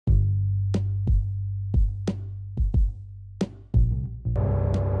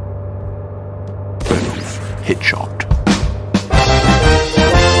hit shot.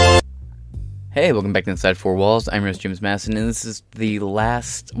 Hey, welcome back to Inside Four Walls. I'm your host, James Masson, and this is the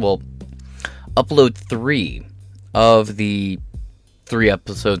last, upload 3 of the 3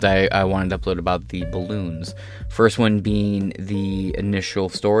 episodes I wanted to upload about the balloons. First one being the initial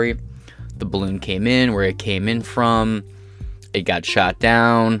story. The balloon came in, where it came in from, it got shot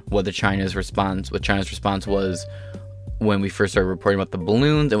down, what China's response was when we first started reporting about the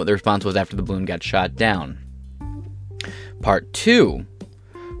balloons, and what the response was after the balloon got shot down. Part 2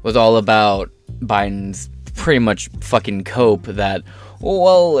 was all about Biden's pretty much fucking cope that,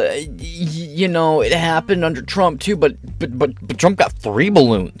 it happened under Trump too, but Trump got 3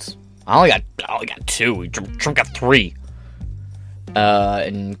 balloons. I only got 2. Trump got 3.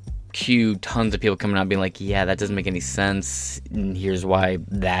 And cue tons of people coming out being like, yeah, that doesn't make any sense, and here's why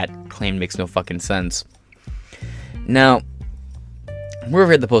that claim makes no fucking sense. Now, we're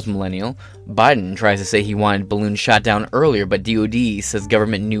over at the Post-Millennial. Biden tries to say he wanted balloons shot down earlier, but DOD says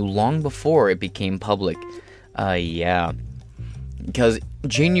government knew long before it became public. Yeah. Because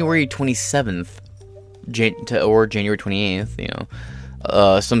January 27th, or January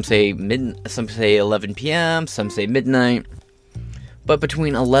 28th, some say 11 p.m., some say midnight, but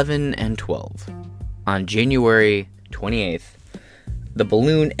between 11 and 12, on January 28th, the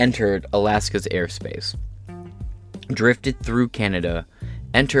balloon entered Alaska's airspace, drifted through Canada,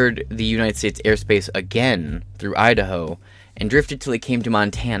 entered the United States airspace again through Idaho, and drifted till it came to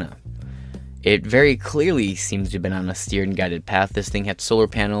Montana. It very clearly seems to have been on a steered and guided path. This thing had solar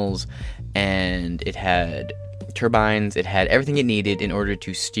panels, and it had turbines, it had everything it needed in order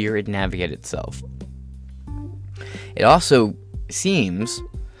to steer and navigate itself. It also seems,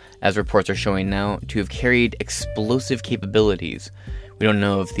 as reports are showing now, to have carried explosive capabilities. We don't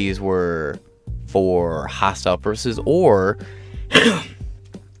know if these were for hostile purposes or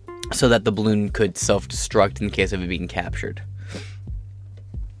so that the balloon could self-destruct in case of it being captured.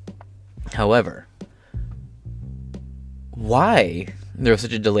 However, why there was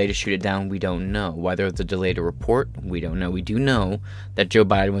such a delay to shoot it down, we don't know. Why there was a delay to report, we don't know. We do know that Joe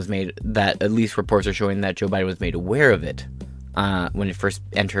Biden was made, that at least reports are showing that Joe Biden was made aware of it when it first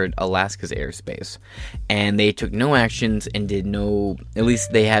entered Alaska's airspace. And they took no actions and did no, at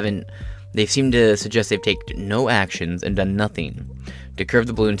least they seem to suggest they've taken no actions and done nothing to curve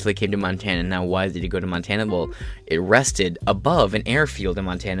the balloon until they came to Montana. Now, why did it go to Montana? Well, it rested above an airfield in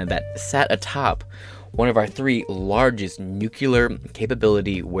Montana that sat atop one of our 3 largest nuclear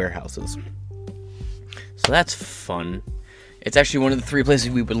capability warehouses. So that's fun. It's actually one of the 3 places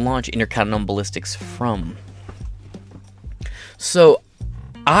we would launch intercontinental ballistics from. So,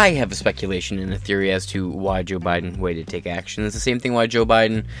 I have a speculation and a theory as to why Joe Biden waited to take action. It's the same thing why Joe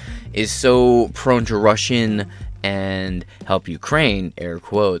Biden is so prone to rush in and help Ukraine, air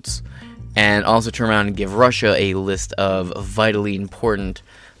quotes, and also turn around and give Russia a list of vitally important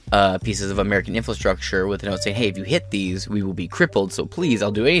pieces of American infrastructure with a note saying, hey, if you hit these, we will be crippled, so please,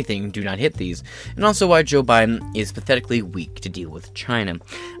 I'll do anything, do not hit these. And also why Joe Biden is pathetically weak to deal with China.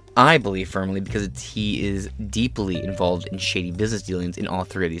 I believe firmly because he is deeply involved in shady business dealings in all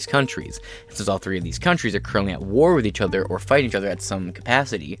 3 of these countries. And since all 3 of these countries are currently at war with each other or fighting each other at some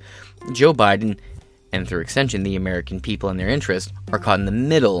capacity, Joe Biden, and through extension the American people and their interests, are caught in the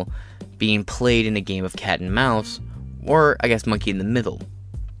middle, being played in a game of cat and mouse, or I guess monkey in the middle,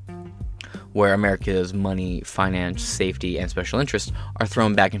 where America's money, finance, safety, and special interests are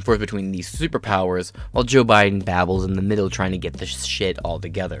thrown back and forth between these superpowers, while Joe Biden babbles in the middle trying to get the shit all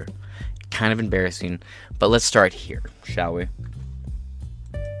together. Kind of embarrassing, but let's start here, shall we?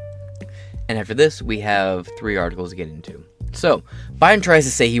 And after this, we have 3 articles to get into. So, Biden tries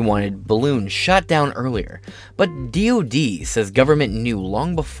to say he wanted balloons shot down earlier, but DOD says government knew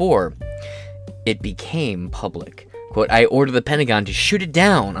long before it became public. Quote, I ordered the Pentagon to shoot it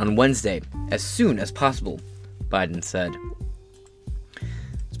down on Wednesday as soon as possible, Biden said.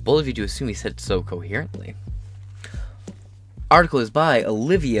 It's bold of you to assume he said it so coherently. Article is by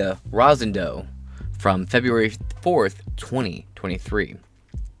Olivia Rosendo from February 4th, 2023.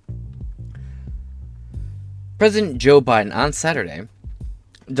 President Joe Biden on Saturday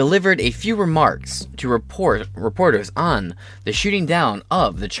delivered a few remarks to reporters on the shooting down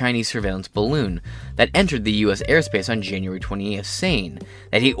of the Chinese surveillance balloon that entered the U.S. airspace on January 28th, saying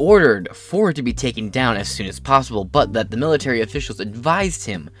that he ordered for it to be taken down as soon as possible, but that the military officials advised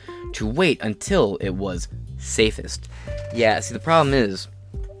him to wait until it was safest. Yeah, see, the problem is,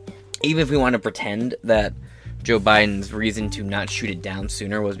 even if we want to pretend that Joe Biden's reason to not shoot it down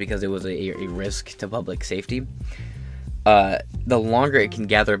sooner was because it was a risk to public safety, the longer it can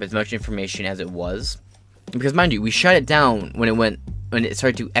gather up as much information as it was, because mind you, we shut it down when it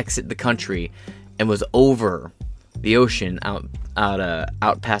started to exit the country, and was over the ocean out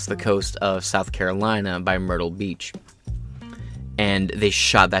past the coast of South Carolina by Myrtle Beach. And they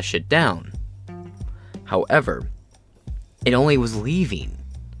shot that shit down. However, it only was leaving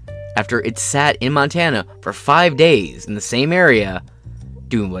after it sat in Montana for 5 days in the same area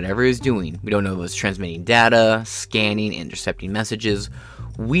doing whatever it was doing. We don't know if it was transmitting data, scanning, intercepting messages.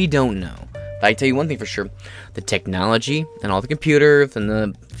 We don't know. But I can tell you one thing for sure. The technology and all the computers and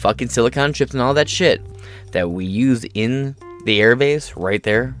the fucking silicon chips and all that shit that we use in the airbase right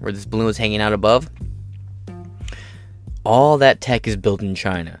there where this balloon was hanging out above, all that tech is built in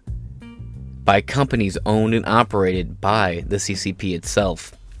China by companies owned and operated by the CCP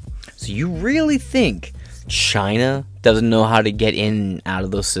itself. So you really think China doesn't know how to get in and out of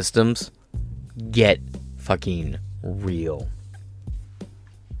those systems? Get fucking real.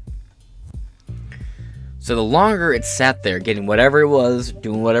 So the longer it sat there getting whatever it was,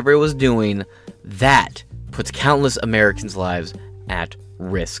 doing whatever it was doing, that puts countless Americans' lives at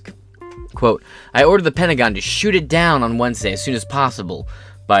risk. Quote, I ordered the Pentagon to shoot it down on Wednesday as soon as possible,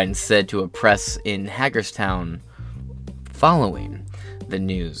 Biden said to a press in Hagerstown following the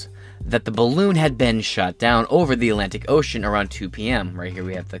news that the balloon had been shot down over the Atlantic Ocean around 2 p.m. Right here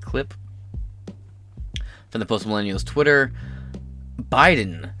we have the clip from the Post-Millennials Twitter.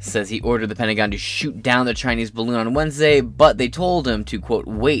 Biden says he ordered the Pentagon to shoot down the Chinese balloon on Wednesday, but they told him to, quote,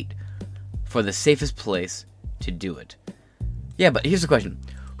 wait for the safest place to do it. Yeah, but here's the question.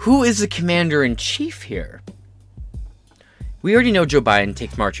 Who is the commander-in-chief here? We already know Joe Biden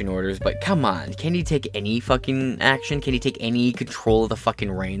takes marching orders, but come on, can he take any fucking action? Can he take any control of the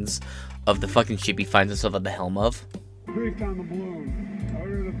fucking reins of the fucking ship he finds himself at the helm of? Briefed on the balloon,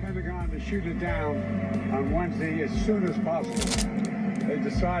 ordered the Pentagon to shoot it down on Wednesday as soon as possible. They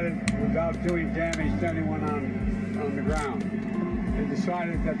decided, without doing damage to anyone on the ground, they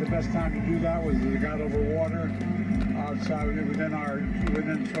decided that the best time to do that was as it got over water outside within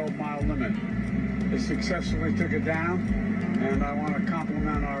 12-mile limit. They successfully took it down, and I want to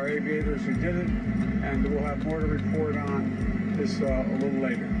compliment our aviators who did it, and we'll have more to report on this a little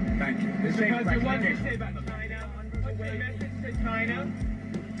later. Thank you. What did you say about China? What's the message to China?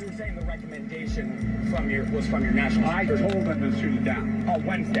 You were saying the recommendation was from your national security. I told them to shoot it down. Oh,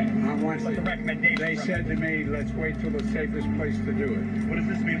 Wednesday. On Wednesday. But the recommendation. They said to me, let's wait till the safest place to do it. What does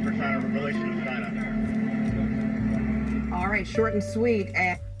this mean for China in relation to China? All right, short and sweet.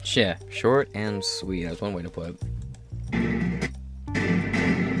 Yeah, short and sweet. That's one way to put it.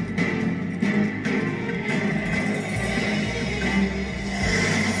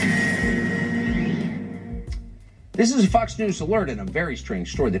 This is a Fox News alert and a very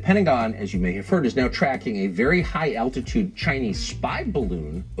strange story. The Pentagon, as you may have heard, is now tracking a very high-altitude Chinese spy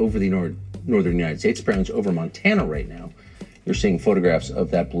balloon over the northern United States. Apparently it's over Montana right now. You're seeing photographs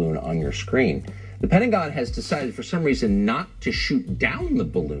of that balloon on your screen. The Pentagon has decided for some reason not to shoot down the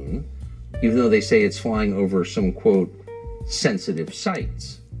balloon, even though they say it's flying over some, quote, sensitive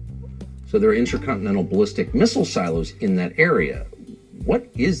sites. So there are intercontinental ballistic missile silos in that area. What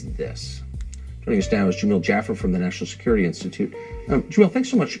is this? Joining us now is Jamil Jaffer from the National Security Institute. Jamil,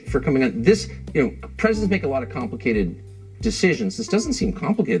 thanks so much for coming on. Presidents make a lot of complicated decisions. This doesn't seem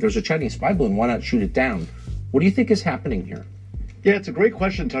complicated. There's a Chinese spy balloon. Why not shoot it down? What do you think is happening here? Yeah, it's a great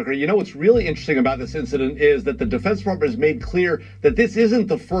question, Tucker. You know, what's really interesting about this incident is that the Defense Department has made clear that this isn't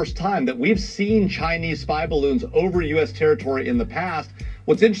the first time that we've seen Chinese spy balloons over U.S. territory in the past.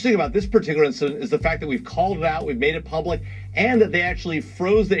 What's interesting about this particular incident is the fact that we've called it out, we've made it public, and that they actually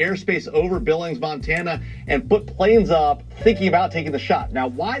froze the airspace over Billings, Montana, and put planes up thinking about taking the shot. Now,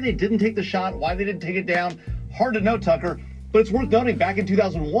 why they didn't take the shot, why they didn't take it down, hard to know, Tucker. But it's worth noting, back in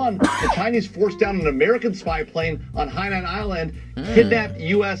 2001, the Chinese forced down an American spy plane on Hainan Island, kidnapped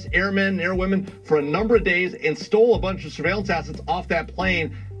U.S. airmen and airwomen for a number of days, and stole a bunch of surveillance assets off that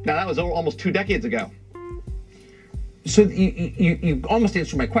plane. Now, that was almost 2 decades ago. So you almost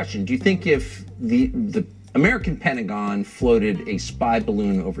answered my question. Do you think if the American Pentagon floated a spy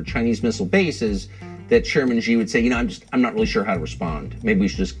balloon over Chinese missile bases, that Chairman Xi would say, you know, I'm not really sure how to respond. Maybe we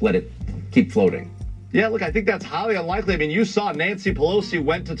should just let it keep floating? Yeah, look, I think that's highly unlikely. I mean, you saw Nancy Pelosi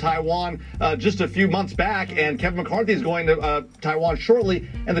went to Taiwan just a few months back, and Kevin McCarthy is going to Taiwan shortly,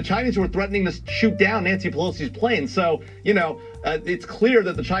 and the Chinese were threatening to shoot down Nancy Pelosi's plane. So, you know, it's clear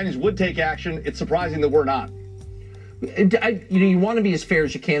that the Chinese would take action. It's surprising that we're not. You want to be as fair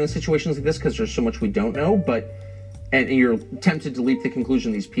as you can in situations like this because there's so much we don't know, and you're tempted to leap to the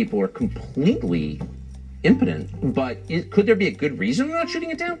conclusion these people are completely impotent. But could there be a good reason they're not shooting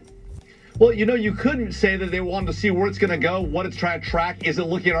it down? Well, you could say that they wanted to see where it's going to go, what it's trying to track. Is it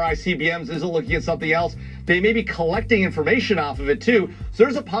looking at our ICBMs? Is it looking at something else? They may be collecting information off of it, too. So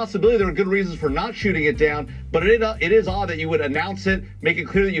there's a possibility there are good reasons for not shooting it down. But it is odd that you would announce it, make it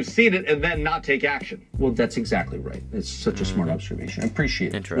clear that you've seen it, and then not take action. Well, that's exactly right. It's such a smart observation. I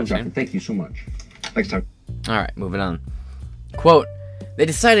appreciate it. Interesting. Thank you so much. Thanks, Tom. All right, moving on. Quote, they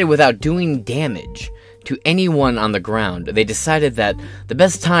decided without doing damage to anyone on the ground, they decided that the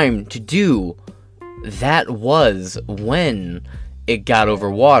best time to do that was when it got over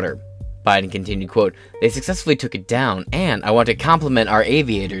water. Biden continued, quote, they successfully took it down, and I want to compliment our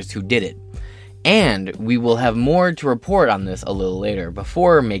aviators who did it. And we will have more to report on this a little later.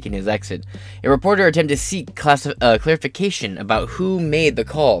 Before making his exit, a reporter attempted to seek clarification about who made the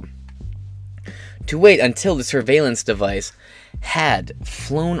call to wait until the surveillance device had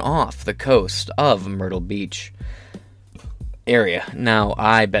flown off the coast of Myrtle Beach area. Now,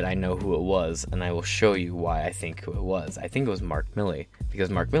 I bet I know who it was, and I will show you why I think who it was. I think it was Mark Milley, because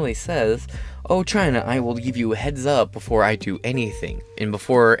Mark Milley says, oh, China, I will give you a heads up before I do anything, and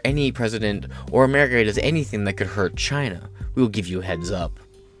before any president or America does anything that could hurt China, we will give you a heads up.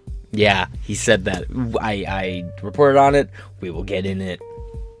 Yeah, he said that. I reported on it. We will get in it.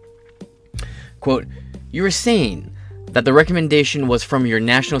 Quote, you were saying that the recommendation was from your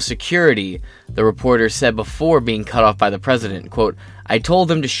national security, the reporter said before being cut off by the president. Quote, I told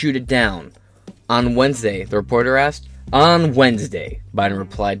them to shoot it down. On Wednesday, the reporter asked. On Wednesday, Biden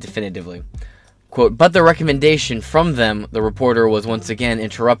replied definitively. Quote, but the recommendation from them, the reporter was once again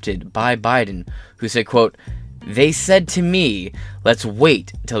interrupted by Biden, who said, quote, they said to me, let's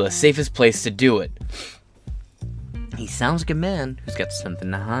wait till the safest place to do it. He sounds like a man who's got something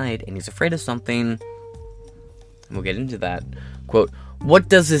to hide, and he's afraid of something. We'll get into that. Quote, what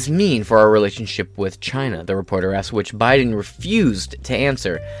does this mean for our relationship with China? The reporter asked, which Biden refused to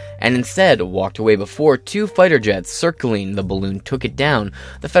answer, and instead walked away before two fighter jets circling the balloon took it down.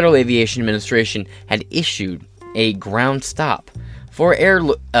 The Federal Aviation Administration had issued a ground stop for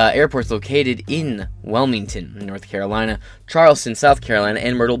airports located in Wilmington, North Carolina, Charleston, South Carolina,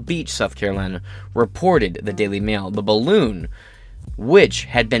 and Myrtle Beach, South Carolina, reported the Daily Mail. The balloon, which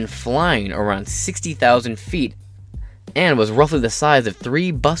had been flying around 60,000 feet and was roughly the size of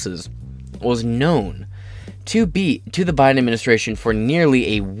 3 buses, was known to the Biden administration for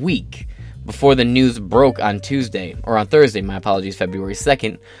nearly a week before the news broke on Thursday, February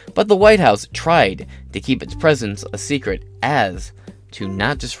 2nd, but the White House tried to keep its presence a secret as to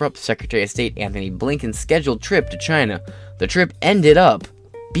not disrupt Secretary of State Antony Blinken's scheduled trip to China. The trip ended up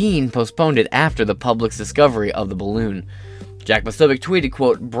being postponed after the public's discovery of the balloon. Jack Posobiec tweeted,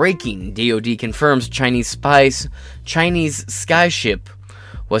 quote, breaking, DOD confirms Chinese skyship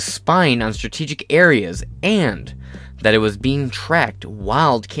was spying on strategic areas and that it was being tracked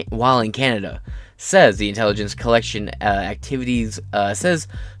while in Canada. Says the intelligence collection activities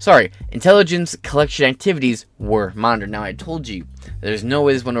were monitored. Now, I told you there's no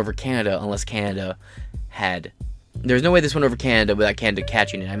way this went over Canada unless Canada had. There's no way this went over Canada without Canada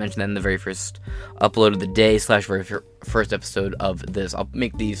catching it. I mentioned that in the very first upload of the day / very first episode of this. I'll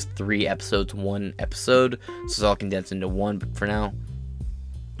make these 3 episodes 1 episode, so it's all condensed into one. But for now,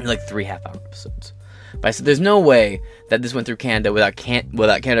 like 3 half-hour episodes. But I said there's no way that this went through Canada without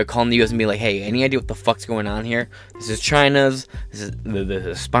Canada calling the U.S. and being like, hey, any idea what the fuck's going on here? This is China's. This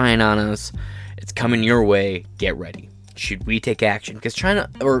is spying on us. It's coming your way. Get ready. Should we take action? Because Canada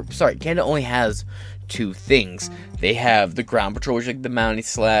only has 2 things. They have the ground patrol, which is like the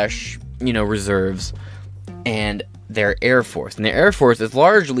Mountie / reserves, and their Air Force. And their Air Force is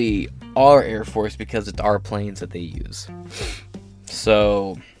largely our Air Force because it's our planes that they use.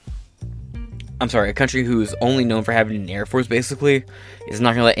 So, a country who's only known for having an Air Force, basically, is not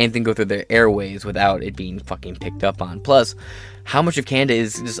going to let anything go through their airways without it being fucking picked up on. Plus, how much of Canada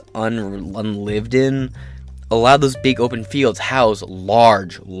is just unlived in? A lot of those big open fields house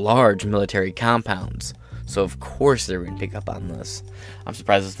large military compounds. So, of course, they're going to pick up on this. I'm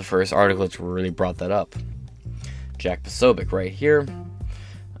surprised it's the first article that's really brought that up. Jack Posobiec right here.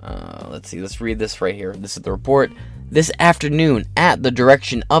 Let's see. Let's read this right here. This is the report. This afternoon, at the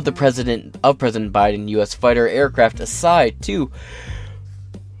direction of President Biden, U.S. fighter aircraft assigned to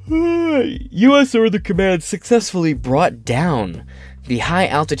U.S. Northern Command successfully brought down the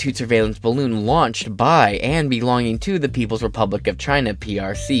high-altitude surveillance balloon launched by and belonging to the People's Republic of China,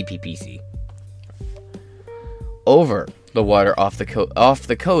 PRC, over the water off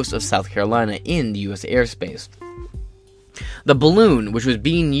the coast of South Carolina in the U.S. airspace. The balloon, which was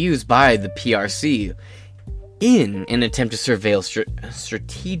being used by the PRC in an attempt to surveil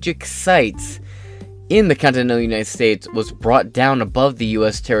strategic sites in the continental United States was brought down above the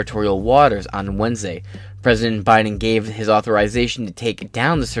U.S. territorial waters on Wednesday. President Biden gave his authorization to take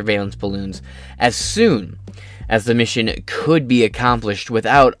down the surveillance balloons as soon as the mission could be accomplished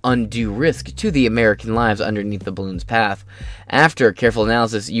without undue risk to the American lives underneath the balloon's path. After careful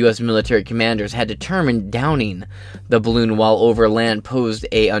analysis, U.S. military commanders had determined downing the balloon while over land posed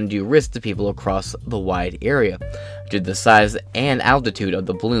an undue risk to people across the wide area, due to the size and altitude of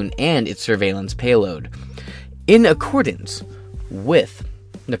the balloon and its surveillance payload. In accordance with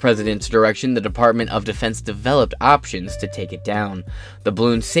the president's direction, the Department of Defense developed options to take it down the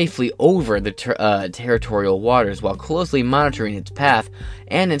balloon safely over the territorial waters while closely monitoring its path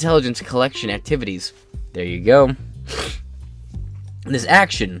and intelligence collection activities. There you go. This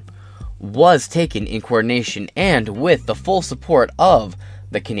action was taken in coordination and with the full support of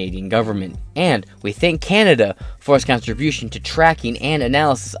the Canadian government, and we thank Canada for its contribution to tracking and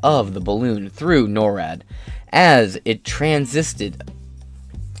analysis of the balloon through NORAD as it transited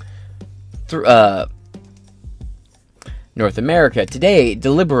through North America. Today,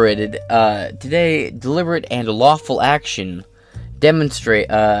 deliberate and lawful action demonstrates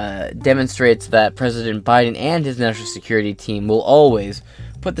that President Biden and his national security team will always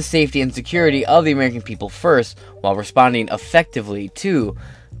put the safety and security of the American people first while responding effectively to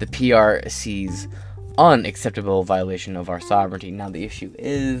the PRC's unacceptable violation of our sovereignty. Now, the issue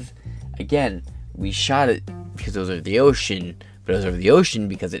is, again, we shot it because it was over the ocean, but it was over the ocean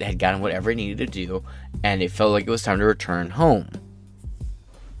because it had gotten whatever it needed to do, and it felt like it was time to return home.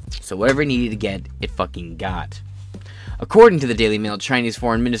 So whatever it needed to get, it fucking got. According to the Daily Mail, Chinese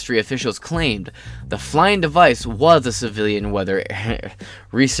foreign ministry officials claimed the flying device was a civilian weather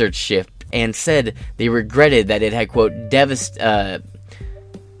research ship and said they regretted that it had, quote,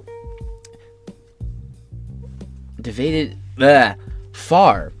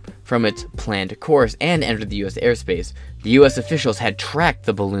 far from its planned course and entered the U.S. airspace. The U.S. officials had tracked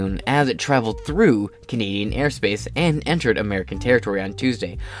the balloon as it traveled through Canadian airspace and entered American territory on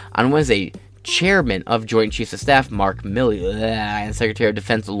Tuesday. On Wednesday, Chairman of Joint Chiefs of Staff Mark Milley and Secretary of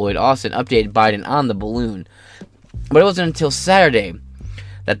Defense Lloyd Austin updated Biden on the balloon. But it wasn't until Saturday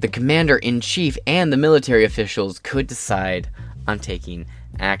that the Commander-in-Chief and the military officials could decide on taking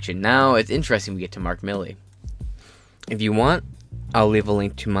action. Now, it's interesting we get to Mark Milley. If you want, I'll leave a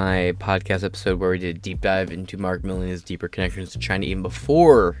link to my podcast episode where we did a deep dive into Mark Milley and his deeper connections to China even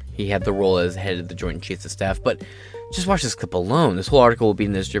before he had the role as head of the Joint Chiefs of Staff. But just watch this clip alone. This whole article will be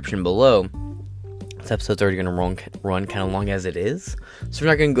in the description below. This episode's already going to run kind of long as it is, so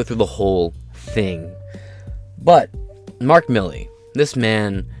we're not going to go through the whole thing. But Mark Milley, this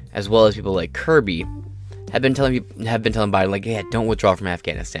man, as well as people like Kirby, have been telling Biden, like, yeah, don't withdraw from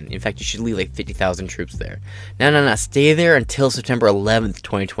Afghanistan. In fact, you should leave like 50,000 troops there. No, stay there until September 11th,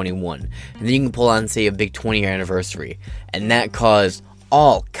 2021. And then you can pull on, say, a big 20-year anniversary. And that caused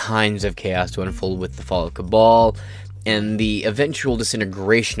all kinds of chaos to unfold with the fall of Cabal and the eventual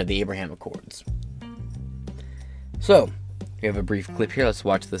disintegration of the Abraham Accords. So, we have a brief clip here. Let's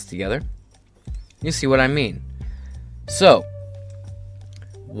watch this together. You see what I mean. So,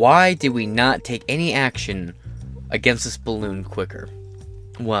 why did we not take any action against this balloon quicker?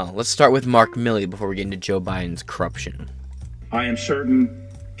 Well, let's start with Mark Milley before we get into Joe Biden's corruption. I am certain,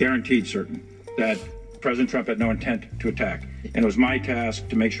 guaranteed certain, that President Trump had no intent to attack. And it was my task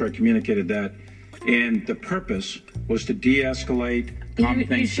to make sure I communicated that. And the purpose was to de-escalate, calm things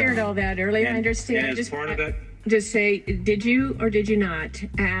down. You shared all that earlier, I understand. And as part of that... Just say, did you or did you not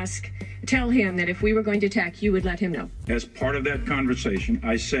tell him that if we were going to attack, you would let him know? As part of that conversation,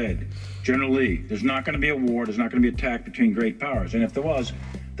 I said, General Lee, there's not going to be a war, there's not going to be an attack between great powers. And if there was,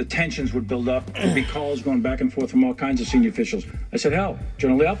 the tensions would build up. There'd be calls going back and forth from all kinds of senior officials. I said, hell,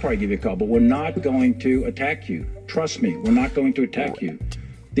 General Lee, I'll probably give you a call, but we're not going to attack you. Trust me, we're not going to attack you.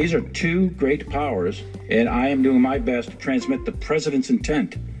 These are two great powers, and I am doing my best to transmit the president's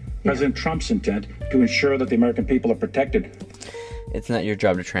intent, President Trump's intent, to ensure that the American people are protected. It's not your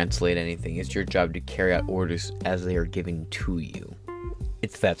job to translate anything. It's your job to carry out orders as they are given to you.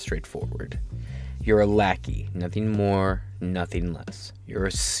 It's that straightforward. You're a lackey. Nothing more, nothing less. You're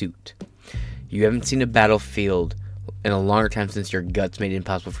a suit. You haven't seen a battlefield in a longer time since your guts made it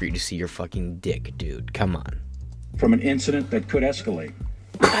impossible for you to see your fucking dick, dude. Come on. From an incident that could escalate.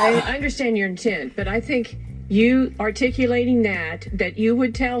 I understand your intent, but I think you articulating that you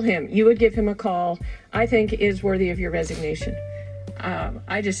would tell him, you would give him a call, I think is worthy of your resignation.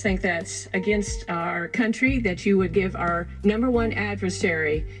 I just think that's against our country, that you would give our number one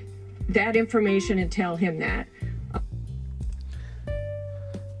adversary that information and tell him that.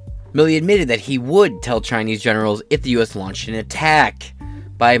 Milley admitted that he would tell Chinese generals if the U.S. launched an attack.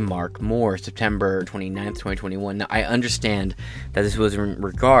 by Mark Moore, September 29th, 2021. Now, I understand that this was in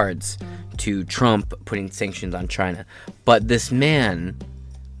regards to Trump putting sanctions on China, but this man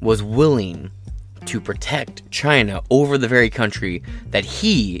was willing to protect China over the very country that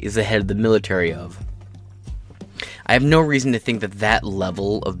he is the head of the military of. I have no reason to think that that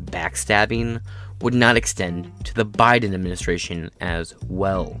level of backstabbing would not extend to the Biden administration as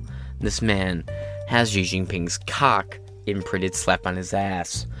well. This man has Xi Jinping's cock imprinted slap on his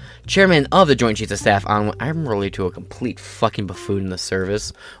ass. Chairman of the Joint Chiefs of Staff on... I'm related to a complete fucking buffoon in the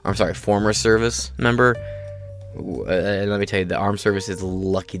service. I'm sorry, former service member. Let me tell you, the armed service is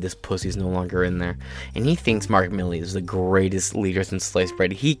lucky this pussy's no longer in there. And he thinks Mark Milley is the greatest leader since sliced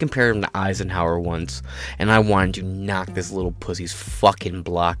bread. He compared him to Eisenhower once, and I wanted to knock this little pussy's fucking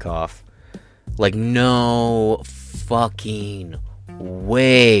block off. Like, no fucking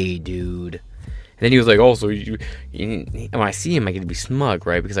way, dude. And then he was like, oh, so when I see him, I get to be smug,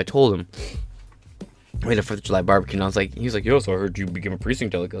 right? Because I told him we had a 4th of July barbecue, and he was like, yo, so I heard you became a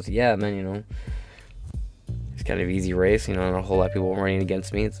precinct delegate. I goes, yeah, man, it's kind of an easy race, not a whole lot of people running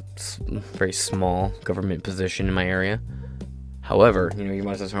against me. It's a very small government position in my area. However, you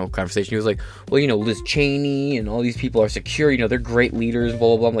might have some whole conversation. He was like, well, Liz Cheney and all these people are secure, they're great leaders, blah,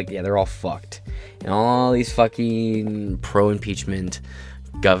 blah, blah. I'm like, yeah, they're all fucked. And all these fucking pro-impeachment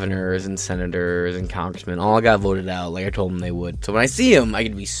governors and senators and congressmen all got voted out like I told them they would. So when I see them, I get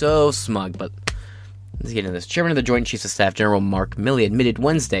to be so smug, but let's get into this. Chairman of the Joint Chiefs of Staff, General Mark Milley, admitted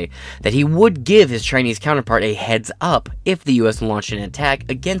Wednesday that he would give his Chinese counterpart a heads up if the U.S. launched an attack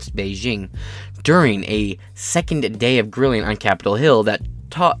against Beijing during a second day of grilling on Capitol Hill that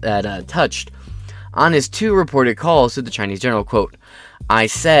touched on his 2 reported calls to the Chinese general. Quote, I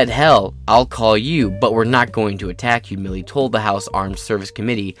said, hell, I'll call you, but we're not going to attack you, Milley told the House Armed Service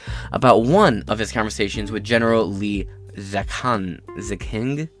Committee about one of his conversations with General Li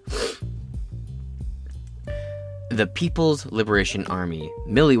Ziqing, the People's Liberation Army.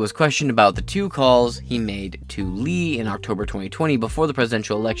 Milley was questioned about the 2 calls he made to Lee in October 2020 before the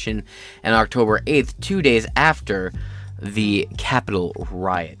presidential election and October 8th, 2 days after the Capitol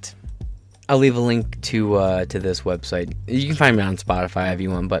riot. I'll leave a link to this website. You can find me on Spotify if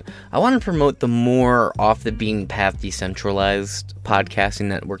you want, but I want to promote the more off-the-beaten-path decentralized podcasting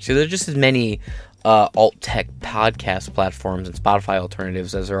networks. So there's just as many alt-tech podcast platforms and Spotify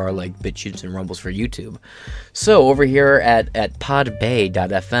alternatives as there are like BitChutes and Rumbles for YouTube. So over here at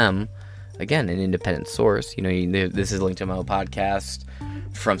podbay.fm, again, an independent source, this is linked to my own podcast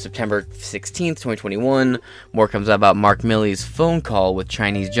from September 16th, 2021. More comes out about Mark Milley's phone call with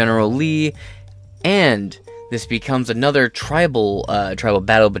Chinese General Li, and this becomes another tribal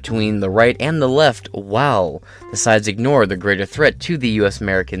battle between the right and the left, while the sides ignore the greater threat to the U.S.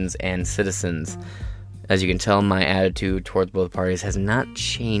 Americans and citizens. As you can tell, my attitude towards both parties has not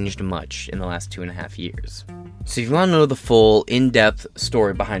changed much in the last 2.5 years. So if you want to know the full, in-depth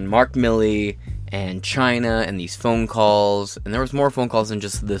story behind Mark Milley and China and these phone calls, and there was more phone calls than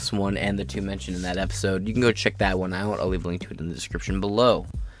just this one and the 2 mentioned in that episode, you can go check that one out. I'll leave a link to it in the description below.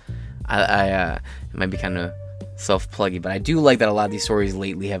 It might be kind of self-pluggy, but I do like that a lot of these stories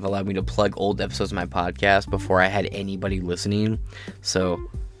lately have allowed me to plug old episodes of my podcast before I had anybody listening, so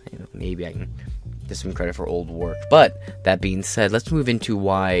maybe I can get some credit for old work. But that being said, let's move into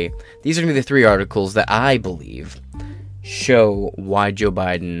why these are going to be the 3 articles that I believe show why Joe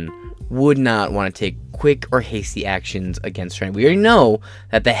Biden would not want to take quick or hasty actions against China. We already know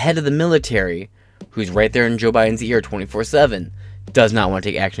that the head of the military, who's right there in Joe Biden's ear 24/7, does not want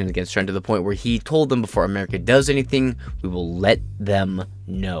to take actions against China, to the point where he told them before America does anything, we will let them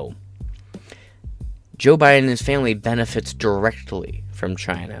know. Joe Biden and his family benefits directly from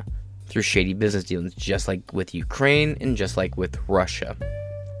China through shady business dealings, just like with Ukraine and just like with Russia.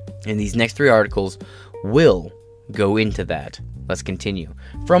 And these next 3 articles will go into that. Let's continue.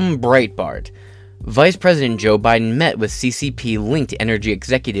 From Breitbart, Vice President Joe Biden met with CCP-linked energy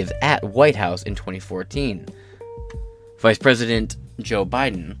executives at White House in 2014. Vice President Joe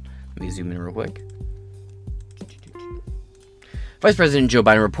Biden, let me zoom in real quick. Vice President Joe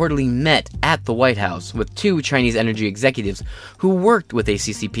Biden reportedly met at the White House with 2 Chinese energy executives who worked with a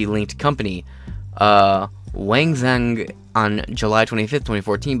CCP-linked company, Wang Zhang, on July 25th,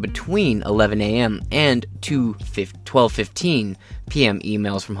 2014, between 11 a.m. and 12:15 p.m.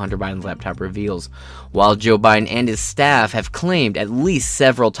 emails from Hunter Biden's laptop reveals, while Joe Biden and his staff have claimed at least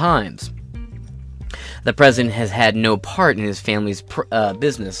several times the president has had no part in his family's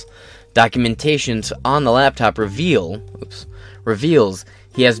business. Documentations on the laptop reveals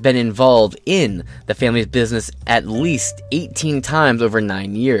he has been involved in the family's business at least 18 times over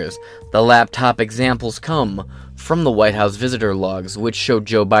 9 years. The laptop examples come from the White House visitor logs, which show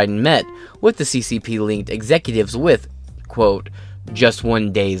Joe Biden met with the CCP-linked executives with, quote, just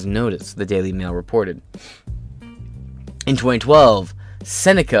 1 day's notice, the Daily Mail reported. In 2012,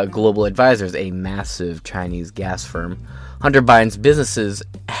 Seneca Global Advisors, a massive Chinese gas firm, Hunter Biden's businesses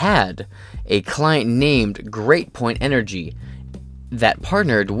had a client named Great Point Energy that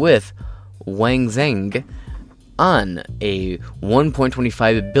partnered with Wang Zheng on a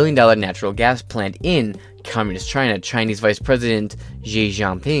 $1.25 billion natural gas plant in Communist China. Chinese Vice President Xi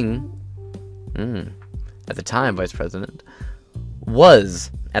Jinping, at the time Vice President, was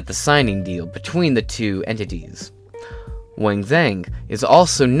at the signing deal between the two entities. Wang Zheng is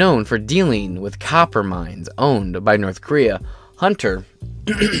also known for dealing with copper mines owned by North Korea. Hunter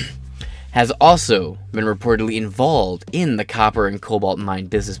has also been reportedly involved in the copper and cobalt mine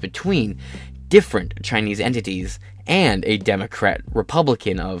business between different Chinese entities and a Democratic Republic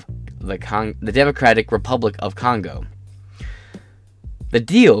of Congo. The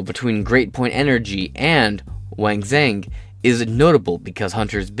deal between Great Point Energy and Wang Zheng is notable because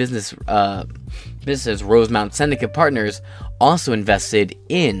Hunter's business Rosemount Seneca Partners also invested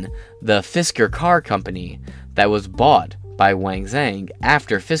in the Fisker car company that was bought by Wang Zheng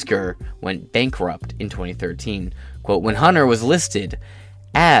after Fisker went bankrupt in 2013. Quote, when Hunter was listed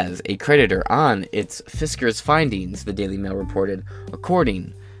as a creditor on its Fisker's findings, the Daily Mail reported.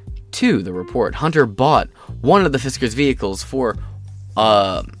 According to the report, Hunter bought one of the Fisker's vehicles for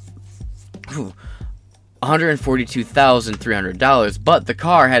 $142,300, but the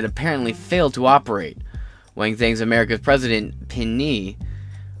car had apparently failed to operate. Wang Zheng's America's President Pinyi,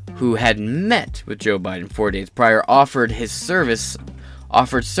 who had met with Joe Biden 4 days prior, offered service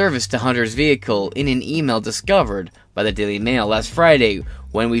to Hunter's vehicle in an email discovered by the Daily Mail. Last Friday,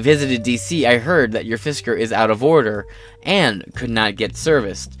 when we visited D.C., I heard that your Fisker is out of order and could not get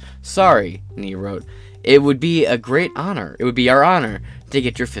serviced. Sorry, he wrote. It would be our honor to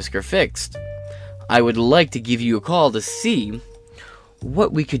get your Fisker fixed. I would like to give you a call to see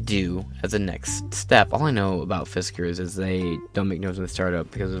what we could do as a next step. All I know about Fiskers is they don't make noise in the startup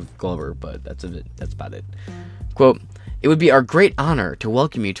because of Glover, but that's about it. Quote, it would be our great honor to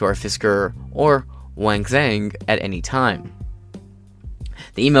welcome you to our Fisker or Wang Zheng at any time.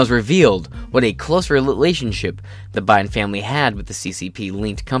 The emails revealed what a close relationship the Biden family had with the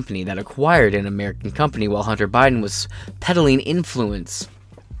CCP-linked company that acquired an American company while Hunter Biden was peddling influence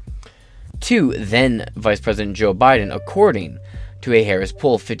to then Vice President Joe Biden. According to a Harris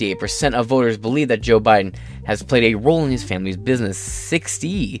poll, 58% of voters believe that Joe Biden has played a role in his family's business.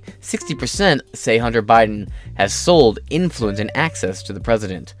 60% say Hunter Biden has sold influence and access to the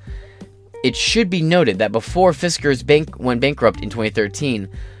president. It should be noted that before Fisker's went bankrupt in 2013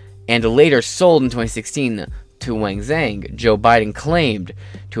 and later sold in 2016 to Wang Zheng, Joe Biden claimed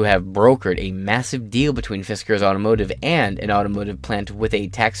to have brokered a massive deal between Fisker's Automotive and an automotive plant with a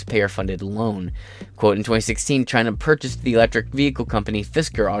taxpayer-funded loan. Quote, in 2016, China purchased the electric vehicle company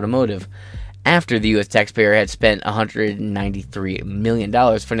Fisker Automotive after the U.S. taxpayer had spent $193 million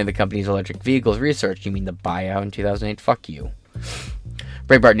funding the company's electric vehicles research. You mean the buyout in 2008? Fuck you.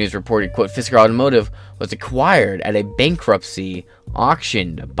 Breitbart News reported, quote, Fisker Automotive was acquired at a bankruptcy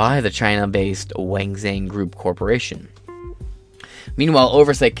auctioned by the China-based Wang Zheng Group Corporation. Meanwhile,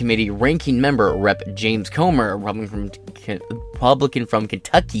 Oversight Committee ranking member Rep. James Comer, a Republican from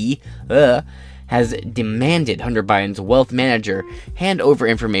Kentucky, has demanded Hunter Biden's wealth manager hand over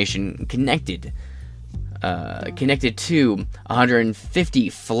information connected to 150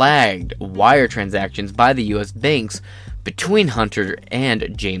 flagged wire transactions by the U.S. banks between Hunter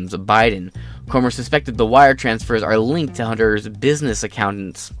and James Biden. Comer suspected the wire transfers are linked to Hunter's business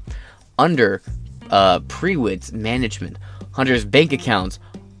accountants under Prewitt's management. Hunter's bank accounts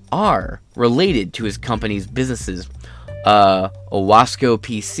are related to his company's businesses. Owasco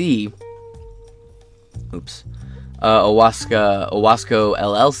PC, Owasco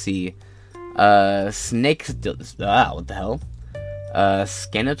LLC,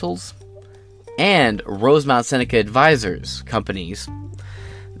 Scanitals, and Rosemount Seneca Advisors companies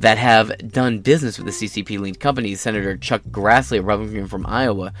that have done business with the CCP-linked companies. Senator Chuck Grassley, a Republican from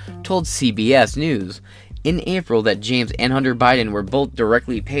Iowa, told CBS News in April that James and Hunter Biden were both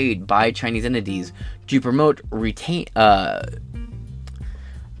directly paid by Chinese entities to promote what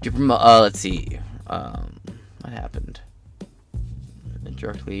happened?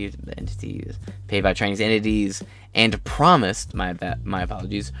 Directly, the entities paid by Chinese entities and promised, my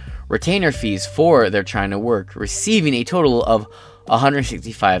apologies, retainer fees for their China work, receiving a total of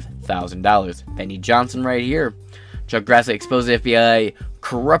 $165,000. Benny Johnson right here. Chuck Grassley exposed the FBI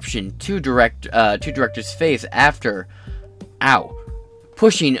corruption two directors face after,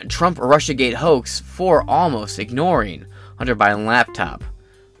 pushing Trump Russiagate hoax for almost ignoring Hunter Biden laptop.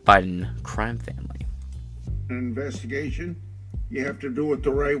 Biden crime family. An investigation, you have to do it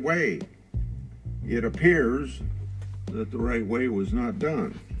the right way. It appears that the right way was not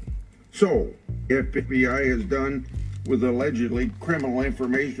done. So, FBI has done with allegedly criminal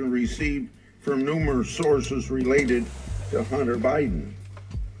information received from numerous sources related to Hunter Biden.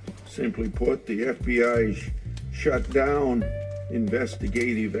 Simply put, the FBI shut down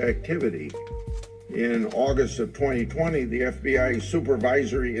investigative activity. In August of 2020, the FBI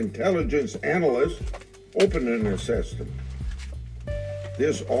supervisory intelligence analyst opened an assessment.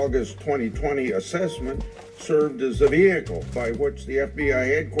 This August 2020 assessment served as a vehicle by which the FBI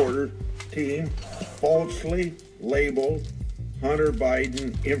headquarters team falsely labeled Hunter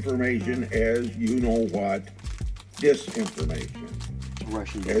Biden information as you-know-what disinformation.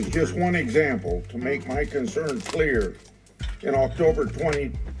 As just one example, to make my concern clear, in October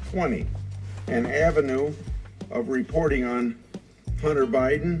 2020, an avenue of reporting on Hunter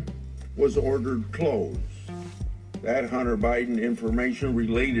Biden was ordered closed. That Hunter Biden information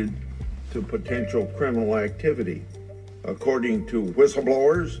related to potential criminal activity. According to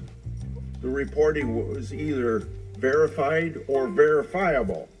whistleblowers, the reporting was either verified or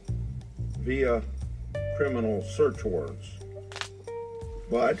verifiable via criminal search warrants.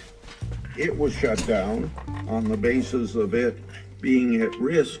 But it was shut down on the basis of it being at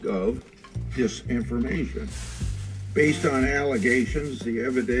risk of disinformation. Based on allegations, the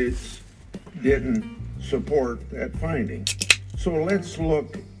evidence didn't support that finding. So let's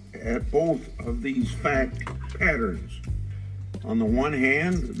look at both of these fact patterns. On the one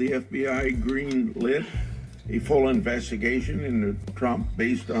hand, the FBI greenlit a full investigation into Trump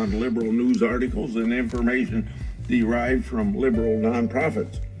based on liberal news articles and information derived from liberal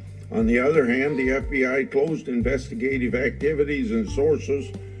nonprofits. On the other hand, the FBI closed investigative activities and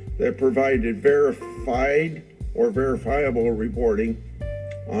sources that provided verified or verifiable reporting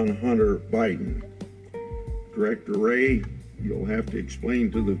on Hunter Biden. Director Wray, you'll have to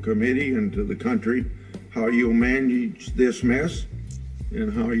explain to the committee and to the country how you'll manage this mess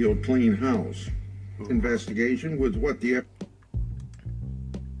and how you'll clean house. Investigation with what the I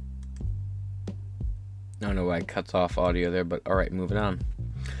don't know why it cuts off audio there, but alright, moving on.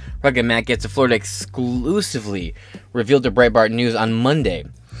 Rugged Matt Gets to Florida exclusively revealed to Breitbart News on Monday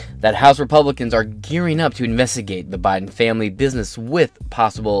that House Republicans are gearing up to investigate the Biden family business with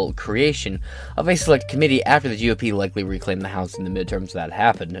possible creation of a select committee after the GOP likely reclaimed the House in the midterms. That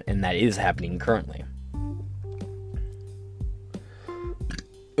happened, and that is happening currently.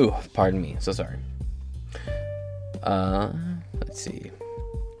 Ooh, pardon me, so sorry. Let's see.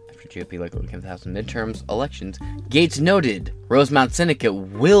 After GOP likely reclaimed the House in midterms elections, Gates noted Rosemount Syndicate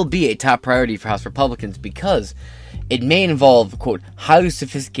will be a top priority for House Republicans because it may involve, quote, highly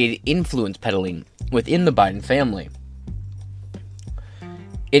sophisticated influence peddling within the Biden family.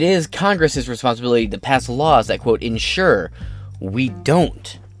 It is Congress's responsibility to pass laws that, quote, ensure we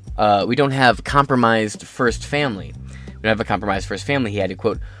don't have compromised first family. We don't have a compromised first family. He added,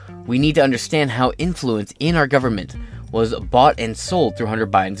 quote, we need to understand how influence in our government was bought and sold through Hunter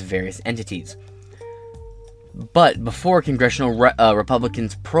Biden's various entities. But before congressional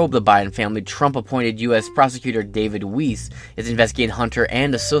Republicans probe the Biden family, Trump-appointed U.S. Prosecutor David Weiss is investigating Hunter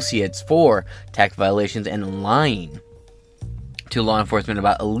and associates for tax violations and lying to law enforcement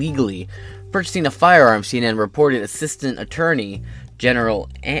about illegally purchasing a firearm. CNN reported Assistant Attorney General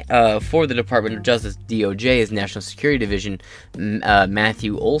for the Department of Justice, DOJ's National Security Division,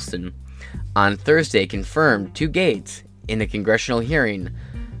 Matthew Olson, on Thursday confirmed to Gates in a congressional hearing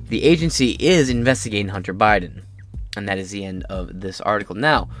the agency is investigating Hunter Biden. And that is the end of this article.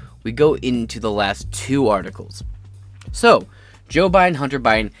 Now, we go into the last two articles. So, Joe Biden, Hunter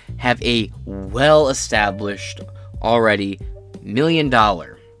Biden have a well-established, already, $1 million-ish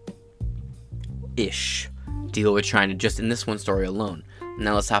deal with China just in this one story alone.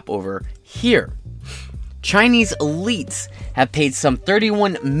 Now let's hop over here. Chinese elites have paid some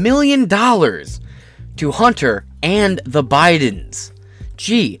 $31 million to Hunter and the Bidens.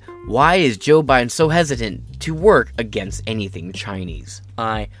 Gee, why is Joe Biden so hesitant to work against anything Chinese?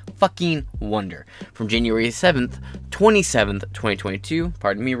 I fucking wonder. From January 7th, 2022,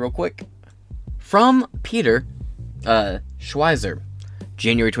 pardon me real quick, from Peter Schweizer,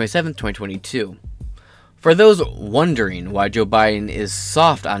 January 27th, 2022. For those wondering why Joe Biden is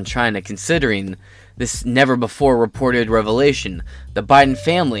soft on China, considering this never-before-reported revelation. The Biden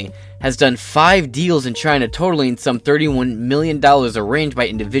family has done 5 deals in China totaling some $31 million arranged by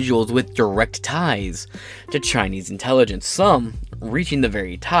individuals with direct ties to Chinese intelligence, some reaching the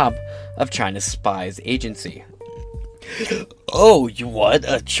very top of China's spies agency. Oh, you what?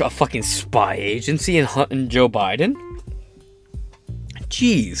 A fucking spy agency in Joe Biden?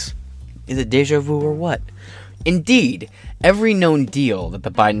 Jeez. Is it deja vu or what? Indeed, every known deal that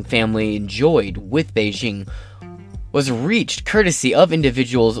the Biden family enjoyed with Beijing was reached courtesy of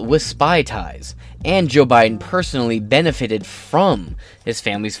individuals with spy ties, and Joe Biden personally benefited from his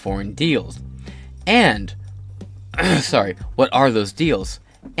family's foreign deals. And, what are those deals?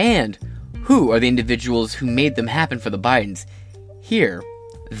 And who are the individuals who made them happen for the Bidens? Here,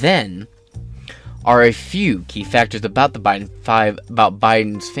 then, are a few key factors about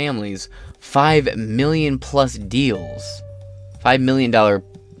Biden's family's $5 million plus deals, $5 million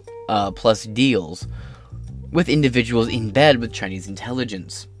plus deals with individuals in bed with Chinese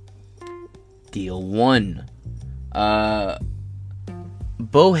intelligence. Deal 1.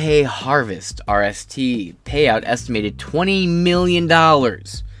 Bohai Harvest, RST, payout estimated $20 million.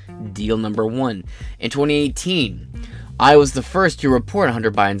 Deal number 1. In 2018, I was the first to report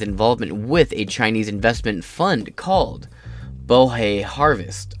Hunter Biden's involvement with a Chinese investment fund called Bohai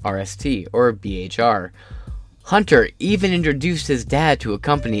Harvest, RST, or BHR. Hunter even introduced his dad to a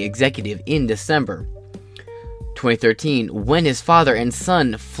company executive in December 2013 when his father and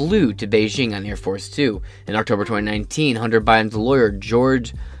son flew to Beijing on Air Force Two. In October 2019, Hunter Biden's lawyer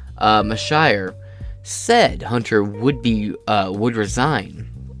George Mashire said Hunter would be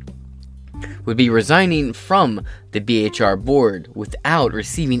resigning from the BHR board without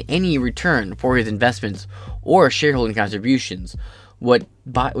receiving any return for his investments or shareholding contributions. What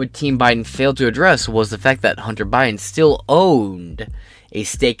Team Biden failed to address was the fact that Hunter Biden still owned a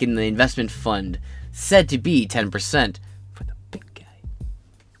stake in the investment fund, said to be 10% for the big guy.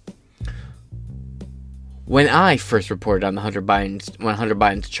 When I first reported on Hunter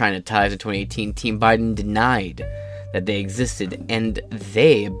Biden's China ties in 2018, Team Biden denied that they existed, and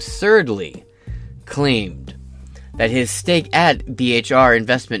they absurdly claimed that his stake at BHR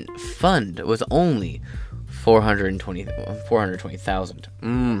investment fund was only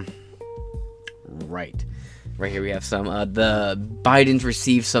 $420,000. Right. Right here we have some. The Bidens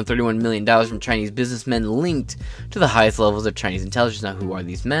received some $31 million from Chinese businessmen linked to the highest levels of Chinese intelligence. Now, who are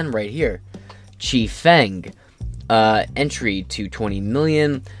these men? Right here. Chi Feng. Entry to $20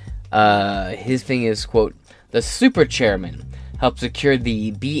 million. His thing is, quote, the super chairman helped secure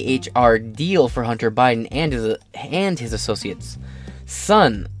the BHR deal for Hunter Biden and his associates.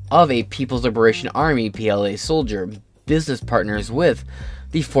 Son of a People's Liberation Army PLA soldier, business partners with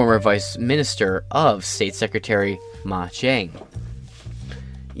the former Vice Minister of State Secretary Ma Cheng.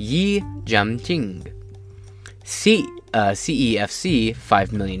 Yi Jianping. CEFC,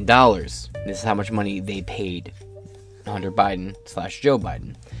 $5 million. This is how much money they paid Hunter Biden / Joe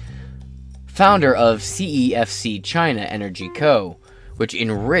Biden. Founder of CEFC China Energy Co., which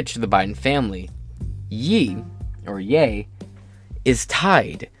enriched the Biden family. Ye is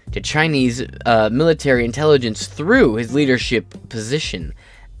tied to Chinese military intelligence through his leadership position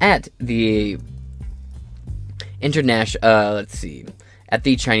at the at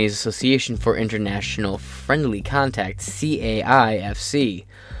the Chinese Association for International Friendly Contact, CAIFC.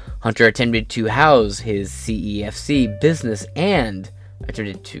 Hunter attempted to house his CEFC business and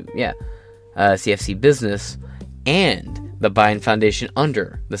CFC business and the Biden Foundation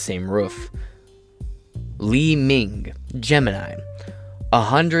under the same roof. Li Ming, Gemini,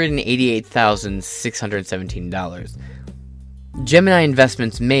 $188,617. Gemini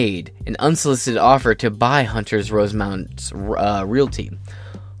Investments made an unsolicited offer to buy Hunter's Rosemount's Realty.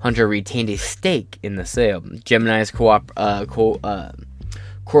 Hunter retained a stake in the sale. Gemini's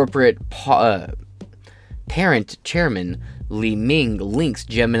corporate parent chairman Li Ming links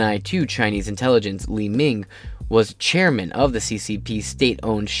Gemini to Chinese intelligence. Li Ming was chairman of the CCP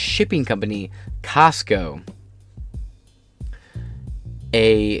state-owned shipping company Costco.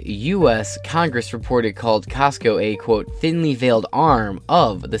 A U.S. Congress reported called Costco a, quote, thinly veiled arm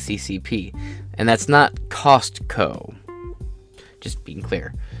of the CCP. And that's not Costco. Just being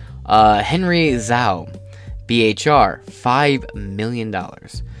clear. Henry Zhao, BHR, $5 million.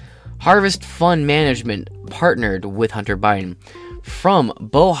 Harvest Fund Management partnered with Hunter Biden. From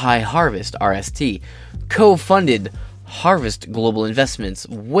Bohai Harvest, RST, co-funded Harvest Global Investments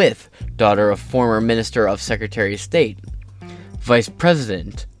with daughter of former Minister of Secretary of State, Vice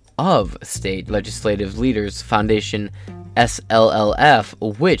President of State Legislative Leaders Foundation,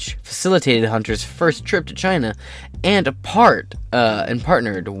 SLLF, which facilitated Hunter's first trip to China and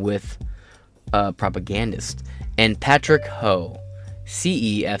partnered with propagandist, and Patrick Ho,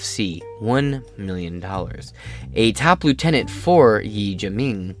 CEFC, $1 million, a top lieutenant for Yi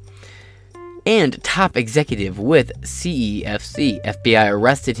Jianming, and top executive with CEFC. FBI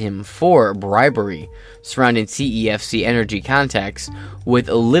arrested him for bribery surrounding CEFC energy contacts. With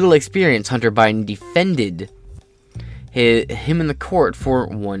little experience, Hunter Biden defended him in the court for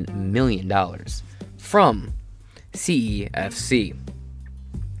 $1 million from CEFC.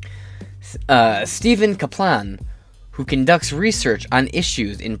 Stephen Kaplan, who conducts research on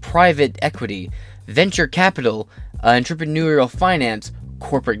issues in private equity, venture capital, entrepreneurial finance,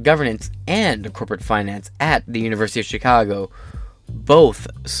 corporate governance, and corporate finance at the University of Chicago, Booth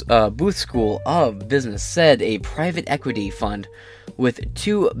School of Business, said a private equity fund with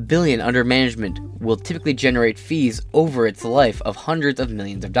 $2 billion under management will typically generate fees over its life of hundreds of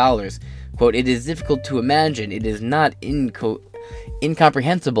millions of dollars. Quote, "It is difficult to imagine, it is not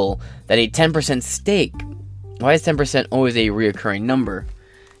incomprehensible that a 10% stake," why is 10% always a reoccurring number,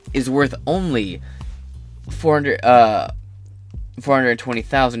 "is worth only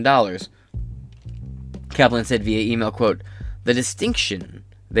 $420,000. Kaplan said via email, quote, "The distinction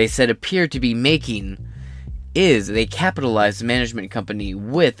they said appear to be making is they capitalized the management company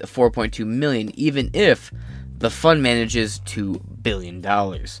with $4.2 million, even if the fund manages $2 billion.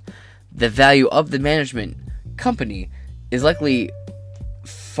 The value of the management company is likely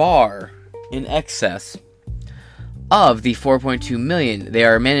far in excess of the $4.2 million they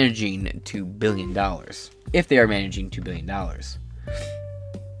are managing $2 billion. If they are managing $2 billion.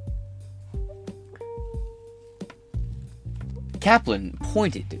 Kaplan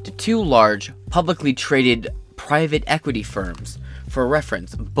pointed to two large, publicly traded private equity firms for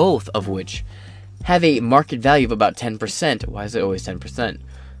reference, both of which have a market value of about 10%, why is it always 10%,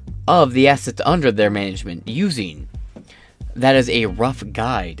 of the assets under their management, using that as a rough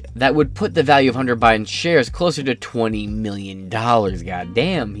guide. That would put the value of Hunter Biden's shares closer to $20 million.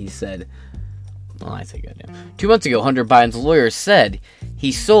 Goddamn, he said. Well, I say goddamn. 2 months ago, Hunter Biden's lawyers said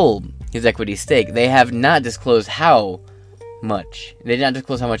he sold his equity stake. They have not disclosed how much. They did not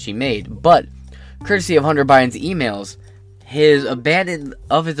disclose how much he made, but courtesy of Hunter Biden's emails, his abandoned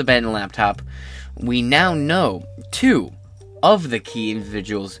laptop, we now know two of the key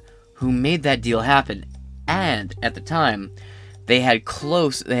individuals who made that deal happen, and at the time, they had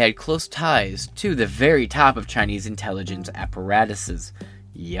close ties to the very top of Chinese intelligence apparatuses.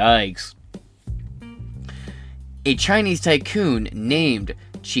 Yikes. A Chinese tycoon named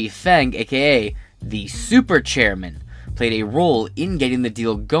Qi Feng, aka the Super Chairman, played a role in getting the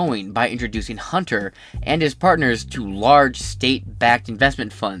deal going by introducing Hunter and his partners to large state-backed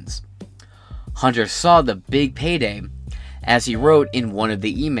investment funds. Hunter saw the big payday, as he wrote in one of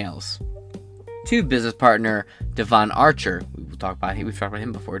the emails to business partner Devon Archer. We've talked about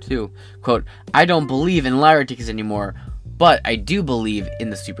him before too. Quote, "I don't believe in lottery tickets anymore, but I do believe in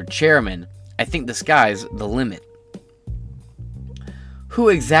the Super Chairman. I think the sky's the limit." Who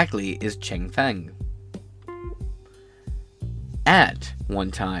exactly is Cheng Feng? At one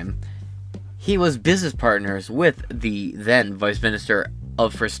time, he was business partners with the then Vice Minister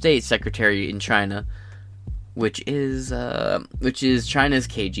for State Secretary in China, which is China's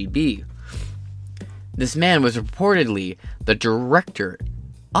KGB. This man was reportedly the director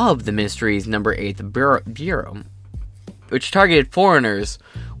of the ministry's number 8th bureau, which targeted foreigners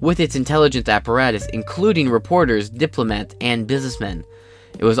with its intelligence apparatus, including reporters, diplomats, and businessmen.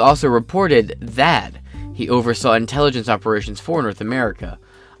 It was also reported that he oversaw intelligence operations for North America.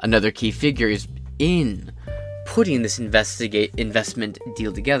 Another key figure is in putting this investment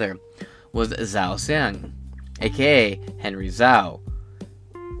deal together was Zhao Xiang, aka Henry Zhao,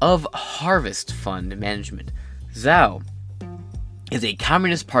 of Harvest Fund Management. Zhao is a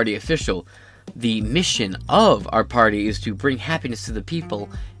Communist Party official. The mission of our party is to bring happiness to the people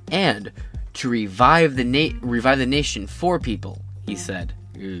and to revive the nation for people, he said.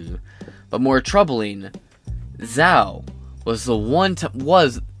 But more troubling, Zhao was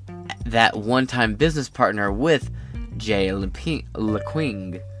that one-time business partner with Jay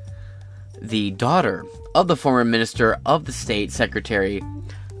Leqing, the daughter of the former Minister of the State Secretary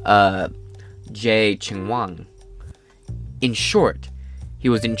Jay Chengwang. In short, he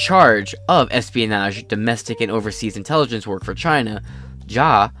was in charge of espionage, domestic and overseas intelligence work for China.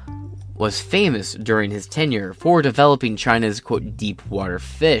 Jia was famous during his tenure for developing China's, quote, deep water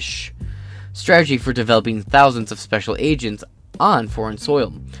fish strategy for developing thousands of special agents on foreign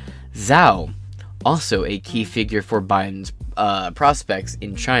soil. Zhao, also a key figure for Biden's prospects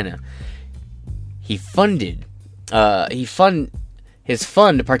in China. His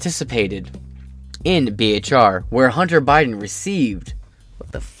fund participated in BHR, where Hunter Biden received,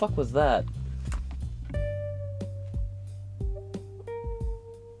 what the fuck was that?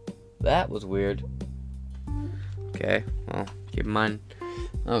 That was weird. Okay, well, keep in mind,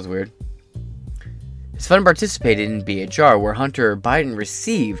 that was weird. His fund participated in BHR, where Hunter Biden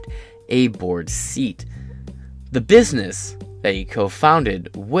received a board seat. The business that he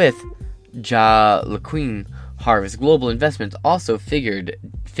co-founded with Ja LeQueen Harvest Global Investments also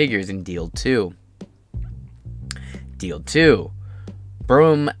figures in Deal 2. Deal 2.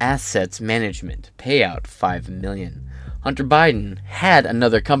 Burnham Assets Management. Payout $5 million. Hunter Biden had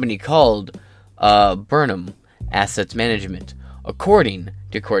another company called Burnham Assets Management. According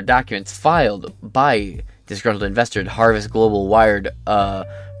to court documents filed by disgruntled investor Harvest Global wired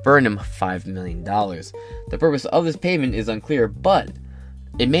Burnham $5 million. The purpose of this payment is unclear, but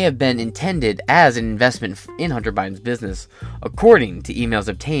it may have been intended as an investment in Hunter Biden's business. According to emails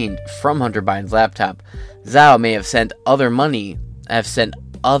obtained from Hunter Biden's laptop, Zhao may have sent other money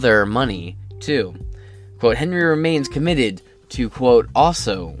too. Quote, Henry remains committed to, quote,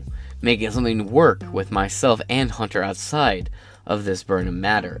 also making something work with myself and Hunter outside of this Burnham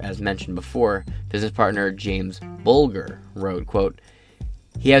matter. As mentioned before, business partner James Bulger wrote, quote,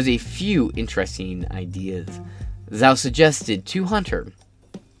 he has a few interesting ideas. Zhao suggested to Hunter,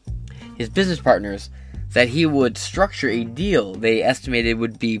 his business partners, that he would structure a deal they estimated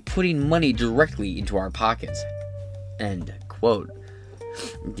would be putting money directly into our pockets. End quote.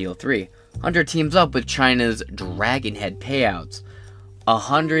 Deal 3. Hunter teams up with China's Dragonhead payouts,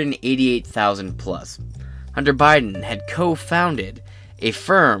 $188,000 plus. Hunter Biden had co-founded a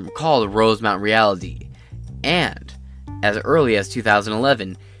firm called Rosemount Realty, and as early as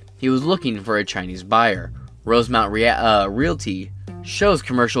 2011, he was looking for a Chinese buyer. Rosemount Realty shows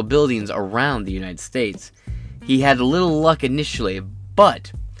commercial buildings around the United States. He had little luck initially,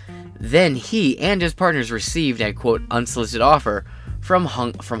 but then he and his partners received a, quote, unsolicited offer from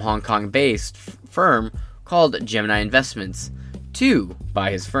Hong Kong-based firm called Gemini Investments to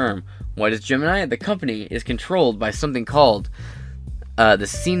buy his firm. What is Gemini? The company is controlled by something called the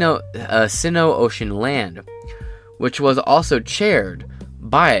Sino-Ocean Land, which was also chaired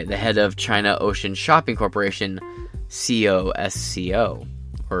by the head of China Ocean Shopping Corporation, COSCO,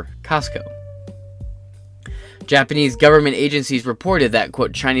 or Costco. Japanese government agencies reported that,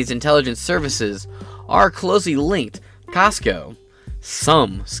 quote, Chinese intelligence services are closely linked. Costco,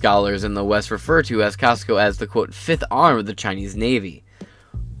 some scholars in the West refer to as Costco as the, quote, fifth arm of the Chinese Navy.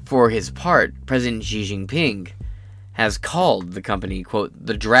 For his part, President Xi Jinping has called the company, quote,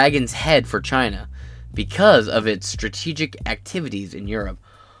 the dragon's head for China because of its strategic activities in Europe.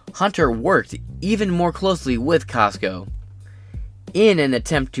 Hunter worked even more closely with Costco in an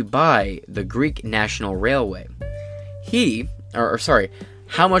attempt to buy the Greek National Railway.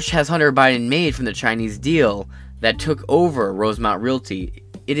 How much has Hunter Biden made from the Chinese deal that took over Rosemount Realty?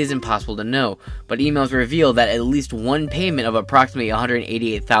 It is impossible to know, but emails reveal that at least one payment of approximately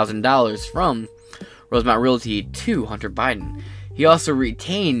 $188,000 from Rosemount Realty to Hunter Biden. He also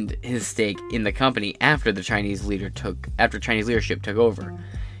retained his stake in the company after Chinese leadership took over.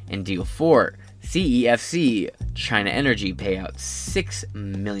 In Deal 4, CEFC China Energy payout $6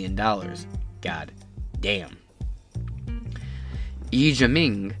 million. God damn. Yi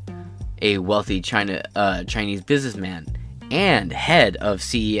Jiaming, a wealthy Chinese businessman and head of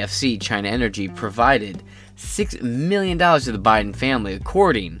CEFC China Energy, provided $6 million to the Biden family,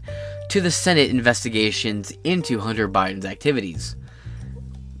 according to the Senate investigations into Hunter Biden's activities.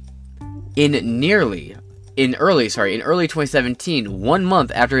 In early 2017, 1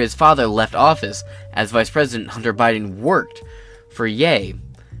 month after his father left office as vice president, Hunter Biden worked for Ye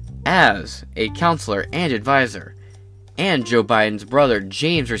as a counselor and advisor, and Joe Biden's brother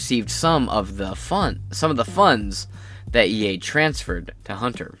James received some of the funds that Ye transferred to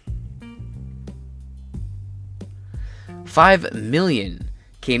Hunter. $5 million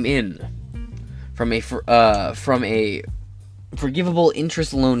came in from a forgivable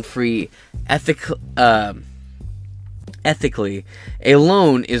interest loan-free ethically. A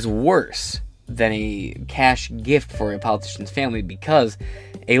loan is worse than a cash gift for a politician's family because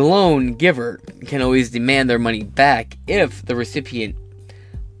a loan giver can always demand their money back if the recipient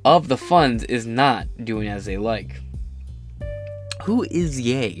of the funds is not doing as they like. Who is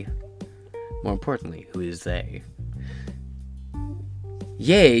Ye? More importantly, who is they?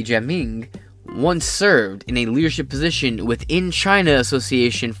 Ye Jiaming once served in a leadership position within China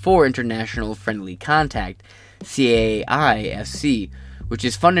Association for International Friendly Contact, CAIFC, which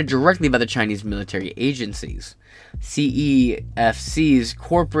is funded directly by the Chinese military agencies. CEFC's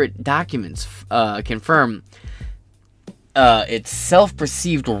corporate documents confirm its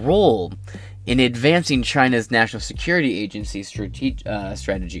self-perceived role in advancing China's national security agency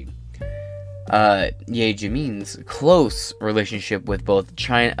strategy. Ye Jimin's close relationship with both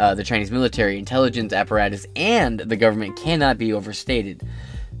China, the Chinese military intelligence apparatus and the government cannot be overstated.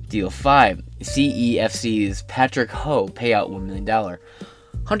 Deal 5. CEFC's Patrick Ho payout $1 million.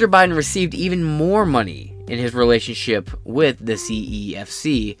 Hunter Biden received even more money in his relationship with the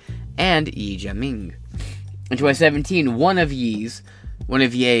CEFC and Ye Jimin. In 2017, one of Ye's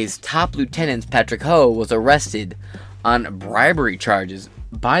top lieutenants, Patrick Ho, was arrested on bribery charges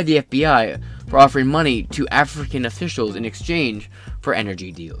by the FBI for offering money to African officials in exchange for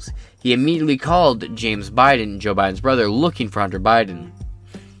energy deals. He immediately called James Biden, Joe Biden's brother, looking for Hunter Biden.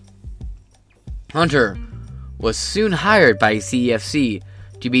 Hunter was soon hired by CEFC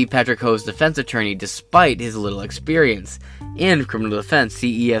to be Patrick Ho's defense attorney despite his little experience in criminal defense.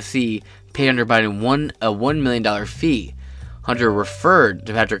 CEFC paid Hunter Biden a $1 million fee. Hunter referred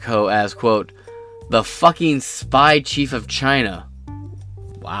to Patrick Ho as, quote, the fucking spy chief of China.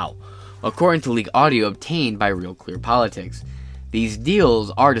 Wow. According to leaked audio obtained by Real Clear Politics. These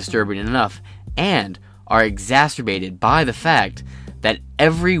deals are disturbing enough and are exacerbated by the fact that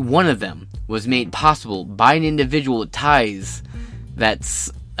every one of them was made possible by an individual with ties that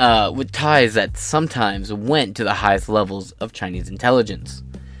sometimes went to the highest levels of Chinese intelligence.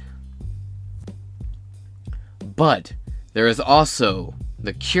 But there is also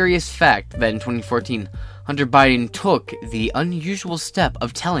the curious fact that in 2014, Hunter Biden took the unusual step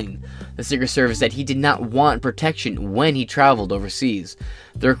of telling the Secret Service that he did not want protection when he traveled overseas.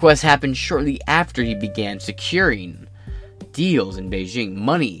 The request happened shortly after he began securing deals in Beijing.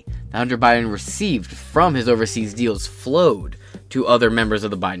 Money that Hunter Biden received from his overseas deals flowed to other members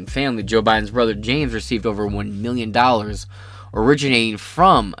of the Biden family. Joe Biden's brother James received over $1 million originating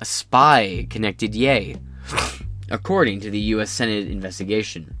from a spy-connected Ye, according to the U.S. Senate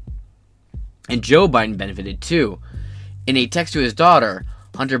investigation. And Joe Biden benefited too. In a text to his daughter,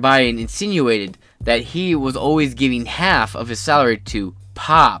 Hunter Biden insinuated that he was always giving half of his salary to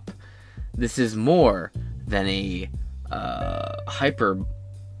Pop. This is more than a I don't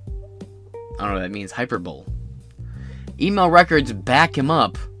know what that means, hyperbole. Email records back him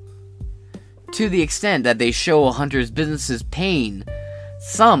up to the extent that they show Hunter's businesses paying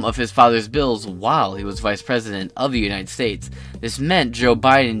some of his father's bills while he was vice president of the United States. This meant Joe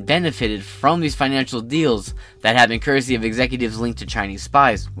Biden benefited from these financial deals that happened courtesy of executives linked to Chinese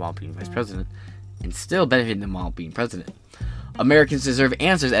spies while being vice president, and still benefiting them while being president. Americans deserve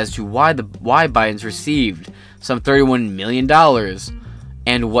answers as to why Biden's received some $31 million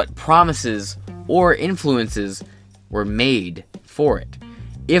and what promises or influences were made for it.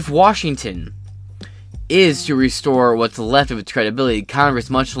 If Washington is to restore what's left of its credibility, Congress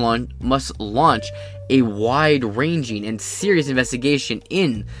must launch a wide-ranging and serious investigation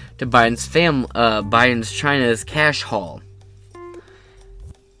into Biden's China's cash haul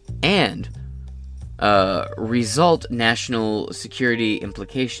and result national security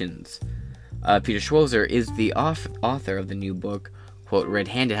implications. Peter Schweizer is the author of the new book, quote,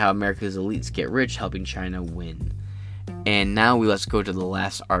 Red-Handed, How America's Elites Get Rich, Helping China Win. And now let's go to the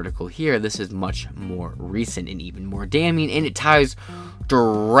last article here. This is much more recent and even more damning, and it ties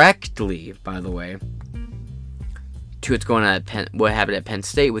directly, by the way, to what happened at Penn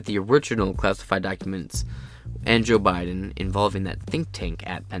State with the original classified documents and Joe Biden involving that think tank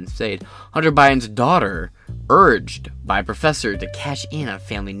at Penn State. Hunter Biden's daughter urged by a professor to cash in on a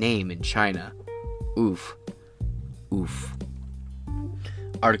family name in China. Oof.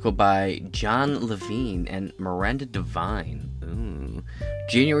 Article by John Levine and Miranda Devine. Ooh.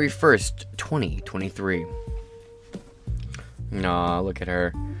 January 1st, 2023. Aw, look at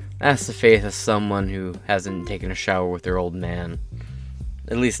her. That's the faith of someone who hasn't taken a shower with their old man.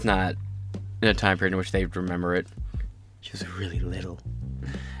 At least not in a time period in which they'd remember it. She was really little.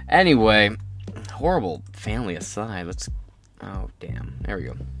 Anyway, horrible family aside, oh, damn. There we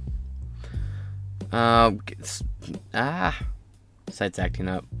go. Site's acting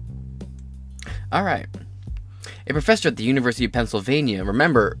up. Alright. A professor at the University of Pennsylvania,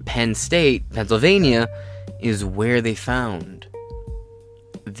 remember, Penn State, Pennsylvania, is where they found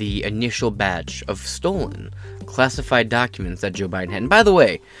the initial batch of stolen, classified documents that Joe Biden had. And by the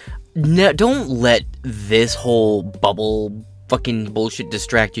way, don't let this whole bubble fucking bullshit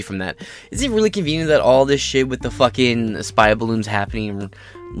distract you from that. Is it really convenient that all this shit with the fucking spy balloons happening,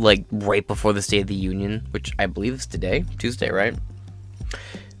 like, right before the State of the Union, which I believe is today? Tuesday, right?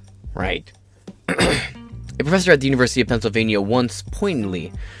 Right. A professor at the University of Pennsylvania once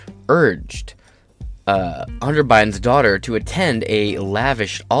pointedly urged Hunter Biden's daughter to attend a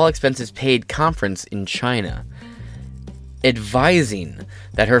lavish, all-expenses-paid conference in China, advising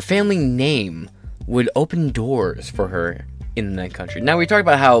that her family name would open doors for her in that country. Now, we talked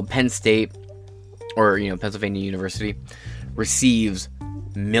about how Penn State or Pennsylvania University, receives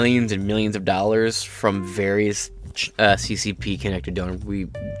millions and millions of dollars from various CCP connected donors. We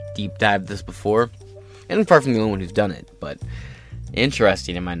deep dived this before, and I'm far from the only one who's done it, but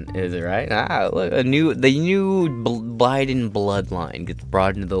interesting, is it right? Look, the new Biden bloodline gets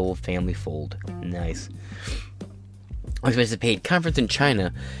brought into the old family fold. Nice. She paid a conference in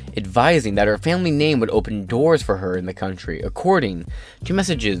China advising that her family name would open doors for her in the country, according to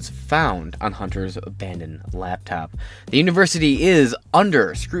messages found on Hunter's abandoned laptop. The university is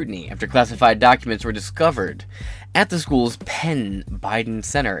under scrutiny after classified documents were discovered at the school's Penn Biden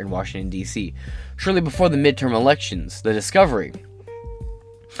Center in Washington, D.C. Shortly before the midterm elections. The discovery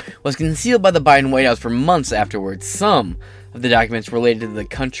was concealed by the Biden White House for months afterwards. Some of the documents related to the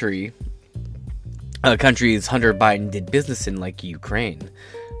countries Hunter Biden did business in, like Ukraine.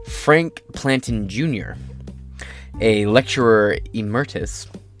 Frank Plantin Jr., a lecturer emeritus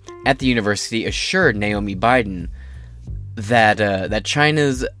at the university, assured Naomi Biden that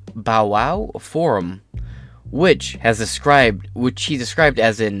China's Bow Wow Forum, which he described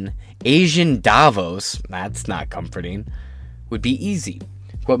as an Asian Davos, that's not comforting, would be easy.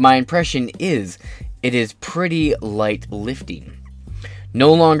 What my impression is, it is pretty light lifting.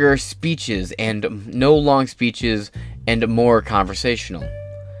 No long speeches and more conversational.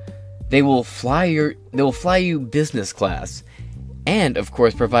 They will fly you business class, and of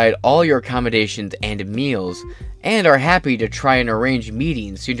course provide all your accommodations and meals, and are happy to try and arrange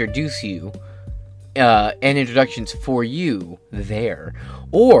meetings to introduce you and introductions for you there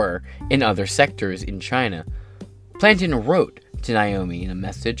or in other sectors in China. Plantin wrote to Naomi in a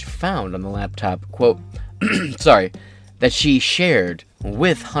message found on the laptop, quote, that she shared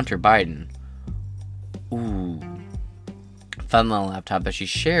with Hunter Biden. Found on the laptop that she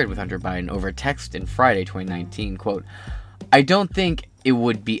shared with Hunter Biden over text in Friday 2019, quote, I don't think it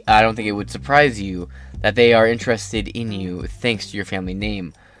would surprise you that they are interested in you thanks to your family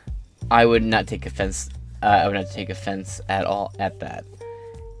name. I would not take offense at all at that.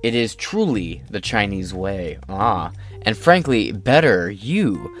 It is truly the Chinese way. And frankly, better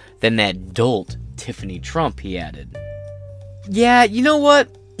you than that dolt Tiffany Trump, he added. Yeah, you know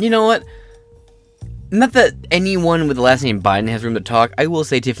what? Not that anyone with the last name Biden has room to talk. I will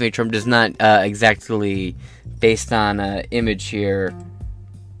say Tiffany Trump does not exactly, based on image here.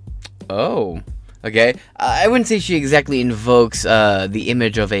 Oh, okay. I wouldn't say she exactly invokes the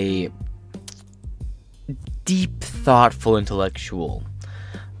image of a deep, thoughtful intellectual.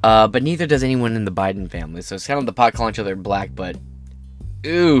 But neither does anyone in the Biden family. So it's kind of the pot calling each other black, but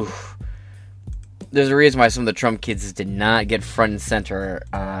ooh. There's a reason why some of the Trump kids did not get front and center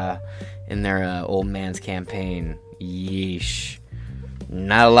in their old man's campaign. Yeesh.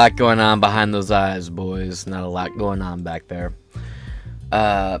 Not a lot going on behind those eyes, boys. Not a lot going on back there.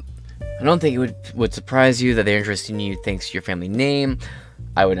 I don't think it would surprise you that they're interested in you thanks to your family name.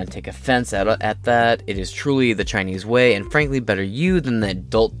 I would not take offense at that. It is truly the Chinese way, and frankly, better you than the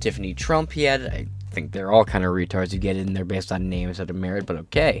adult Tiffany Trump, he added. I think they're all kind of retards who get in there based on name instead of merit, but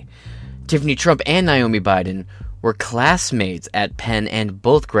okay. Tiffany Trump and Naomi Biden were classmates at Penn and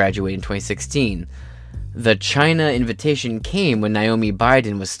both graduated in 2016. The China invitation came when Naomi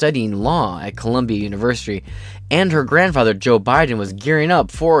Biden was studying law at Columbia University, and her grandfather, Joe Biden, was gearing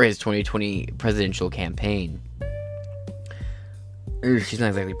up for his 2020 presidential campaign. She's not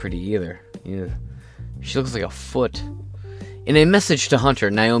exactly pretty either. She looks like a foot. In a message to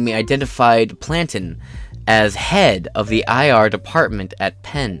Hunter, Naomi identified Plantin as head of the IR department at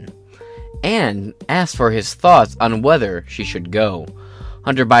Penn, and asked for his thoughts on whether she should go.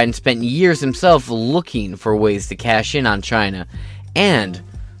 Hunter Biden spent years himself looking for ways to cash in on China, and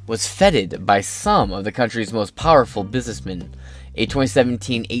was feted by some of the country's most powerful businessmen. A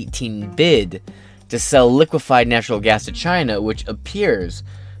 2017-18 bid to sell liquefied natural gas to China, which appears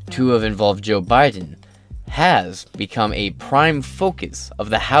to have involved Joe Biden, has become a prime focus of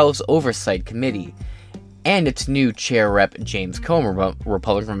the House Oversight Committee, and its new chair rep, James Comer,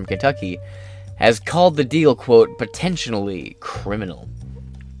 Republican from Kentucky, has called the deal, quote, potentially criminal.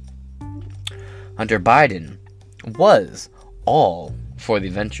 Hunter Biden was all for the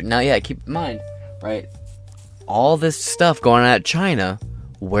venture. Now, yeah, keep in mind, right, all this stuff going on at China,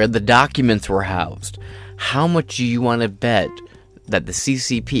 where the documents were housed. How much do you want to bet that the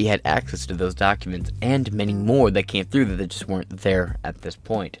CCP had access to those documents, and many more that came through that just weren't there at this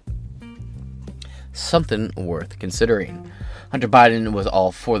point? Something worth considering. Hunter Biden was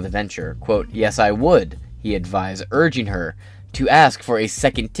all for the venture. Quote, yes, I would, he advised, urging her to ask for a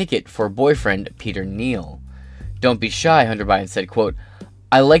second ticket for boyfriend Peter Neal. Don't be shy, Hunter Biden said, quote,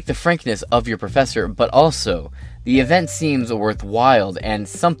 I like the frankness of your professor, but also The event seems worthwhile and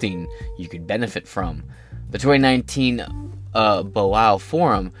something you could benefit from. The 2019 Boao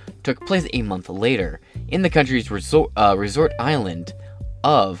Forum took place a month later in the country's resort island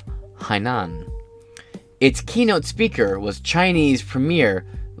of Hainan. Its keynote speaker was Chinese Premier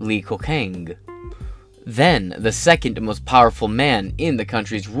Li Keqiang, then the second most powerful man in the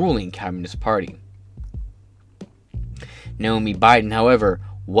country's ruling Communist Party. Naomi Biden, however,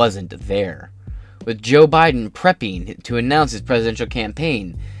 wasn't there. With Joe Biden prepping to announce his presidential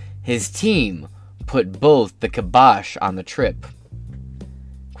campaign, his team put both the kibosh on the trip.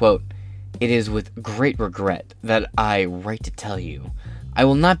 Quote, "It is with great regret that I write to tell you I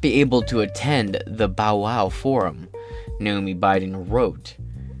will not be able to attend the Boao Forum," Naomi Biden wrote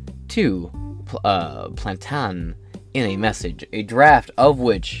to PENTAGON in a message, a draft of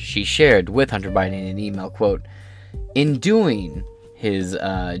which she shared with Hunter Biden in an email. Quote, "In doing his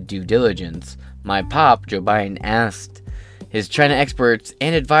due diligence, my pop, Joe Biden, asked his China experts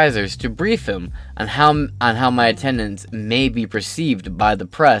and advisors to brief him on how my attendance may be perceived by the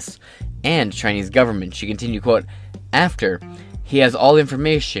press and Chinese government." She continued, quote, "After he has all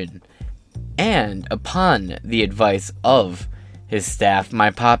information, and upon the advice of his staff, my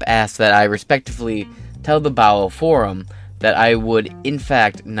pop asked that I respectfully tell the Boao Forum that I would in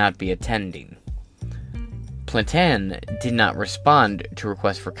fact not be attending." PENTAGON did not respond to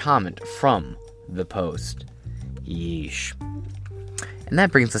requests for comment from the Post. Yeesh. And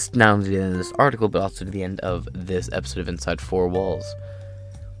that brings us not only to the end of this article, but also to the end of this episode of Inside Four Walls.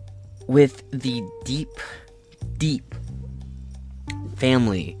 With the deep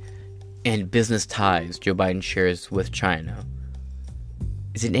family and business ties Joe Biden shares with China,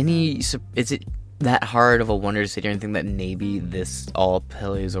 is it that hard of a wonder to sit here and think that maybe this all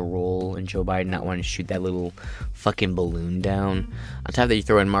plays a role in Joe Biden not wanting to shoot that little fucking balloon down? On top of that, you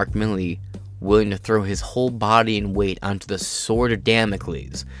throw in Mark Milley willing to throw his whole body and weight onto the sword of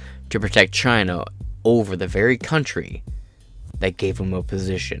Damocles to protect China over the very country that gave him a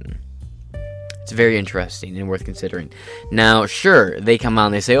position. It's very interesting and worth considering. Now, sure, they come out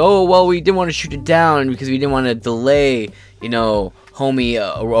and they say, "Oh, well, we didn't want to shoot it down because we didn't want to delay, homie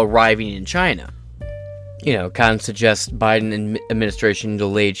arriving in China." Kind of suggests Biden administration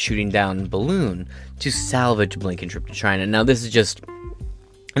delayed shooting down balloon to salvage Blinken trip to China. Now, this is just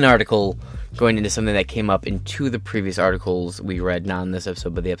an article going into something that came up in two of the previous articles we read, not in this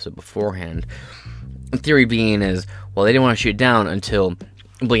episode, but the episode beforehand. The theory being is, well, they didn't want to shoot it down until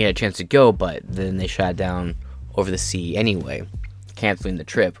Blinken had a chance to go, but then they shot it down over the sea anyway, canceling the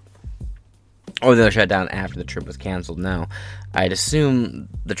trip. Or they shut down after the trip was canceled. Now, I'd assume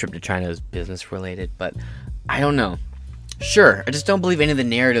the trip to China is business related, but I don't know. Sure, I just don't believe any of the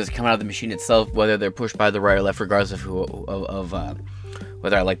narratives come out of the machine itself, whether they're pushed by the right or left, regardless of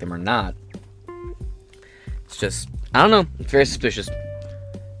whether I like them or not. It's just, I don't know. It's very suspicious.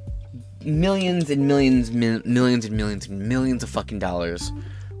 Millions and millions and millions of fucking dollars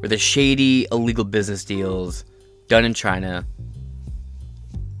were the shady, illegal business deals done in China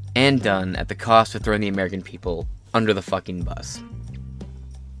and done at the cost of throwing the American people under the fucking bus.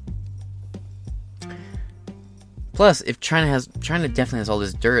 Plus, if China definitely has all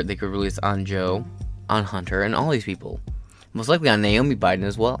this dirt they could release on Joe, on Hunter, and all these people. Most likely on Naomi Biden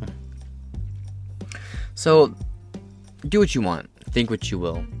as well. So, do what you want. Think what you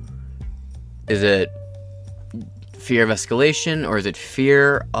will. Is it fear of escalation, or is it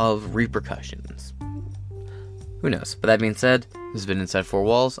fear of repercussions? Who knows? But that being said, this has been Inside Four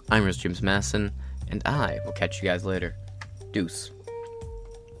Walls. I'm yours, James Masson, and I will catch you guys later. Deuce.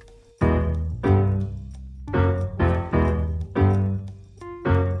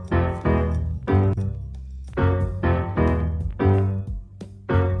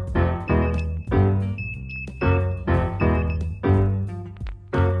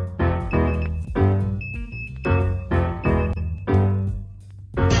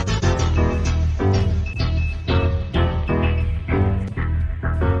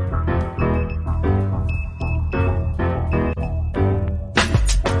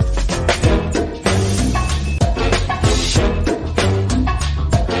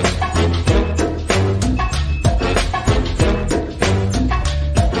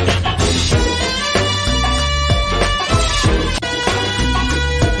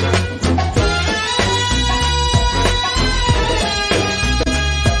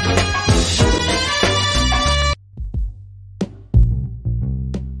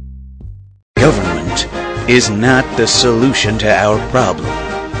 Government is not the solution to our problem.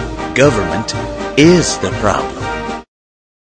 Government is the problem.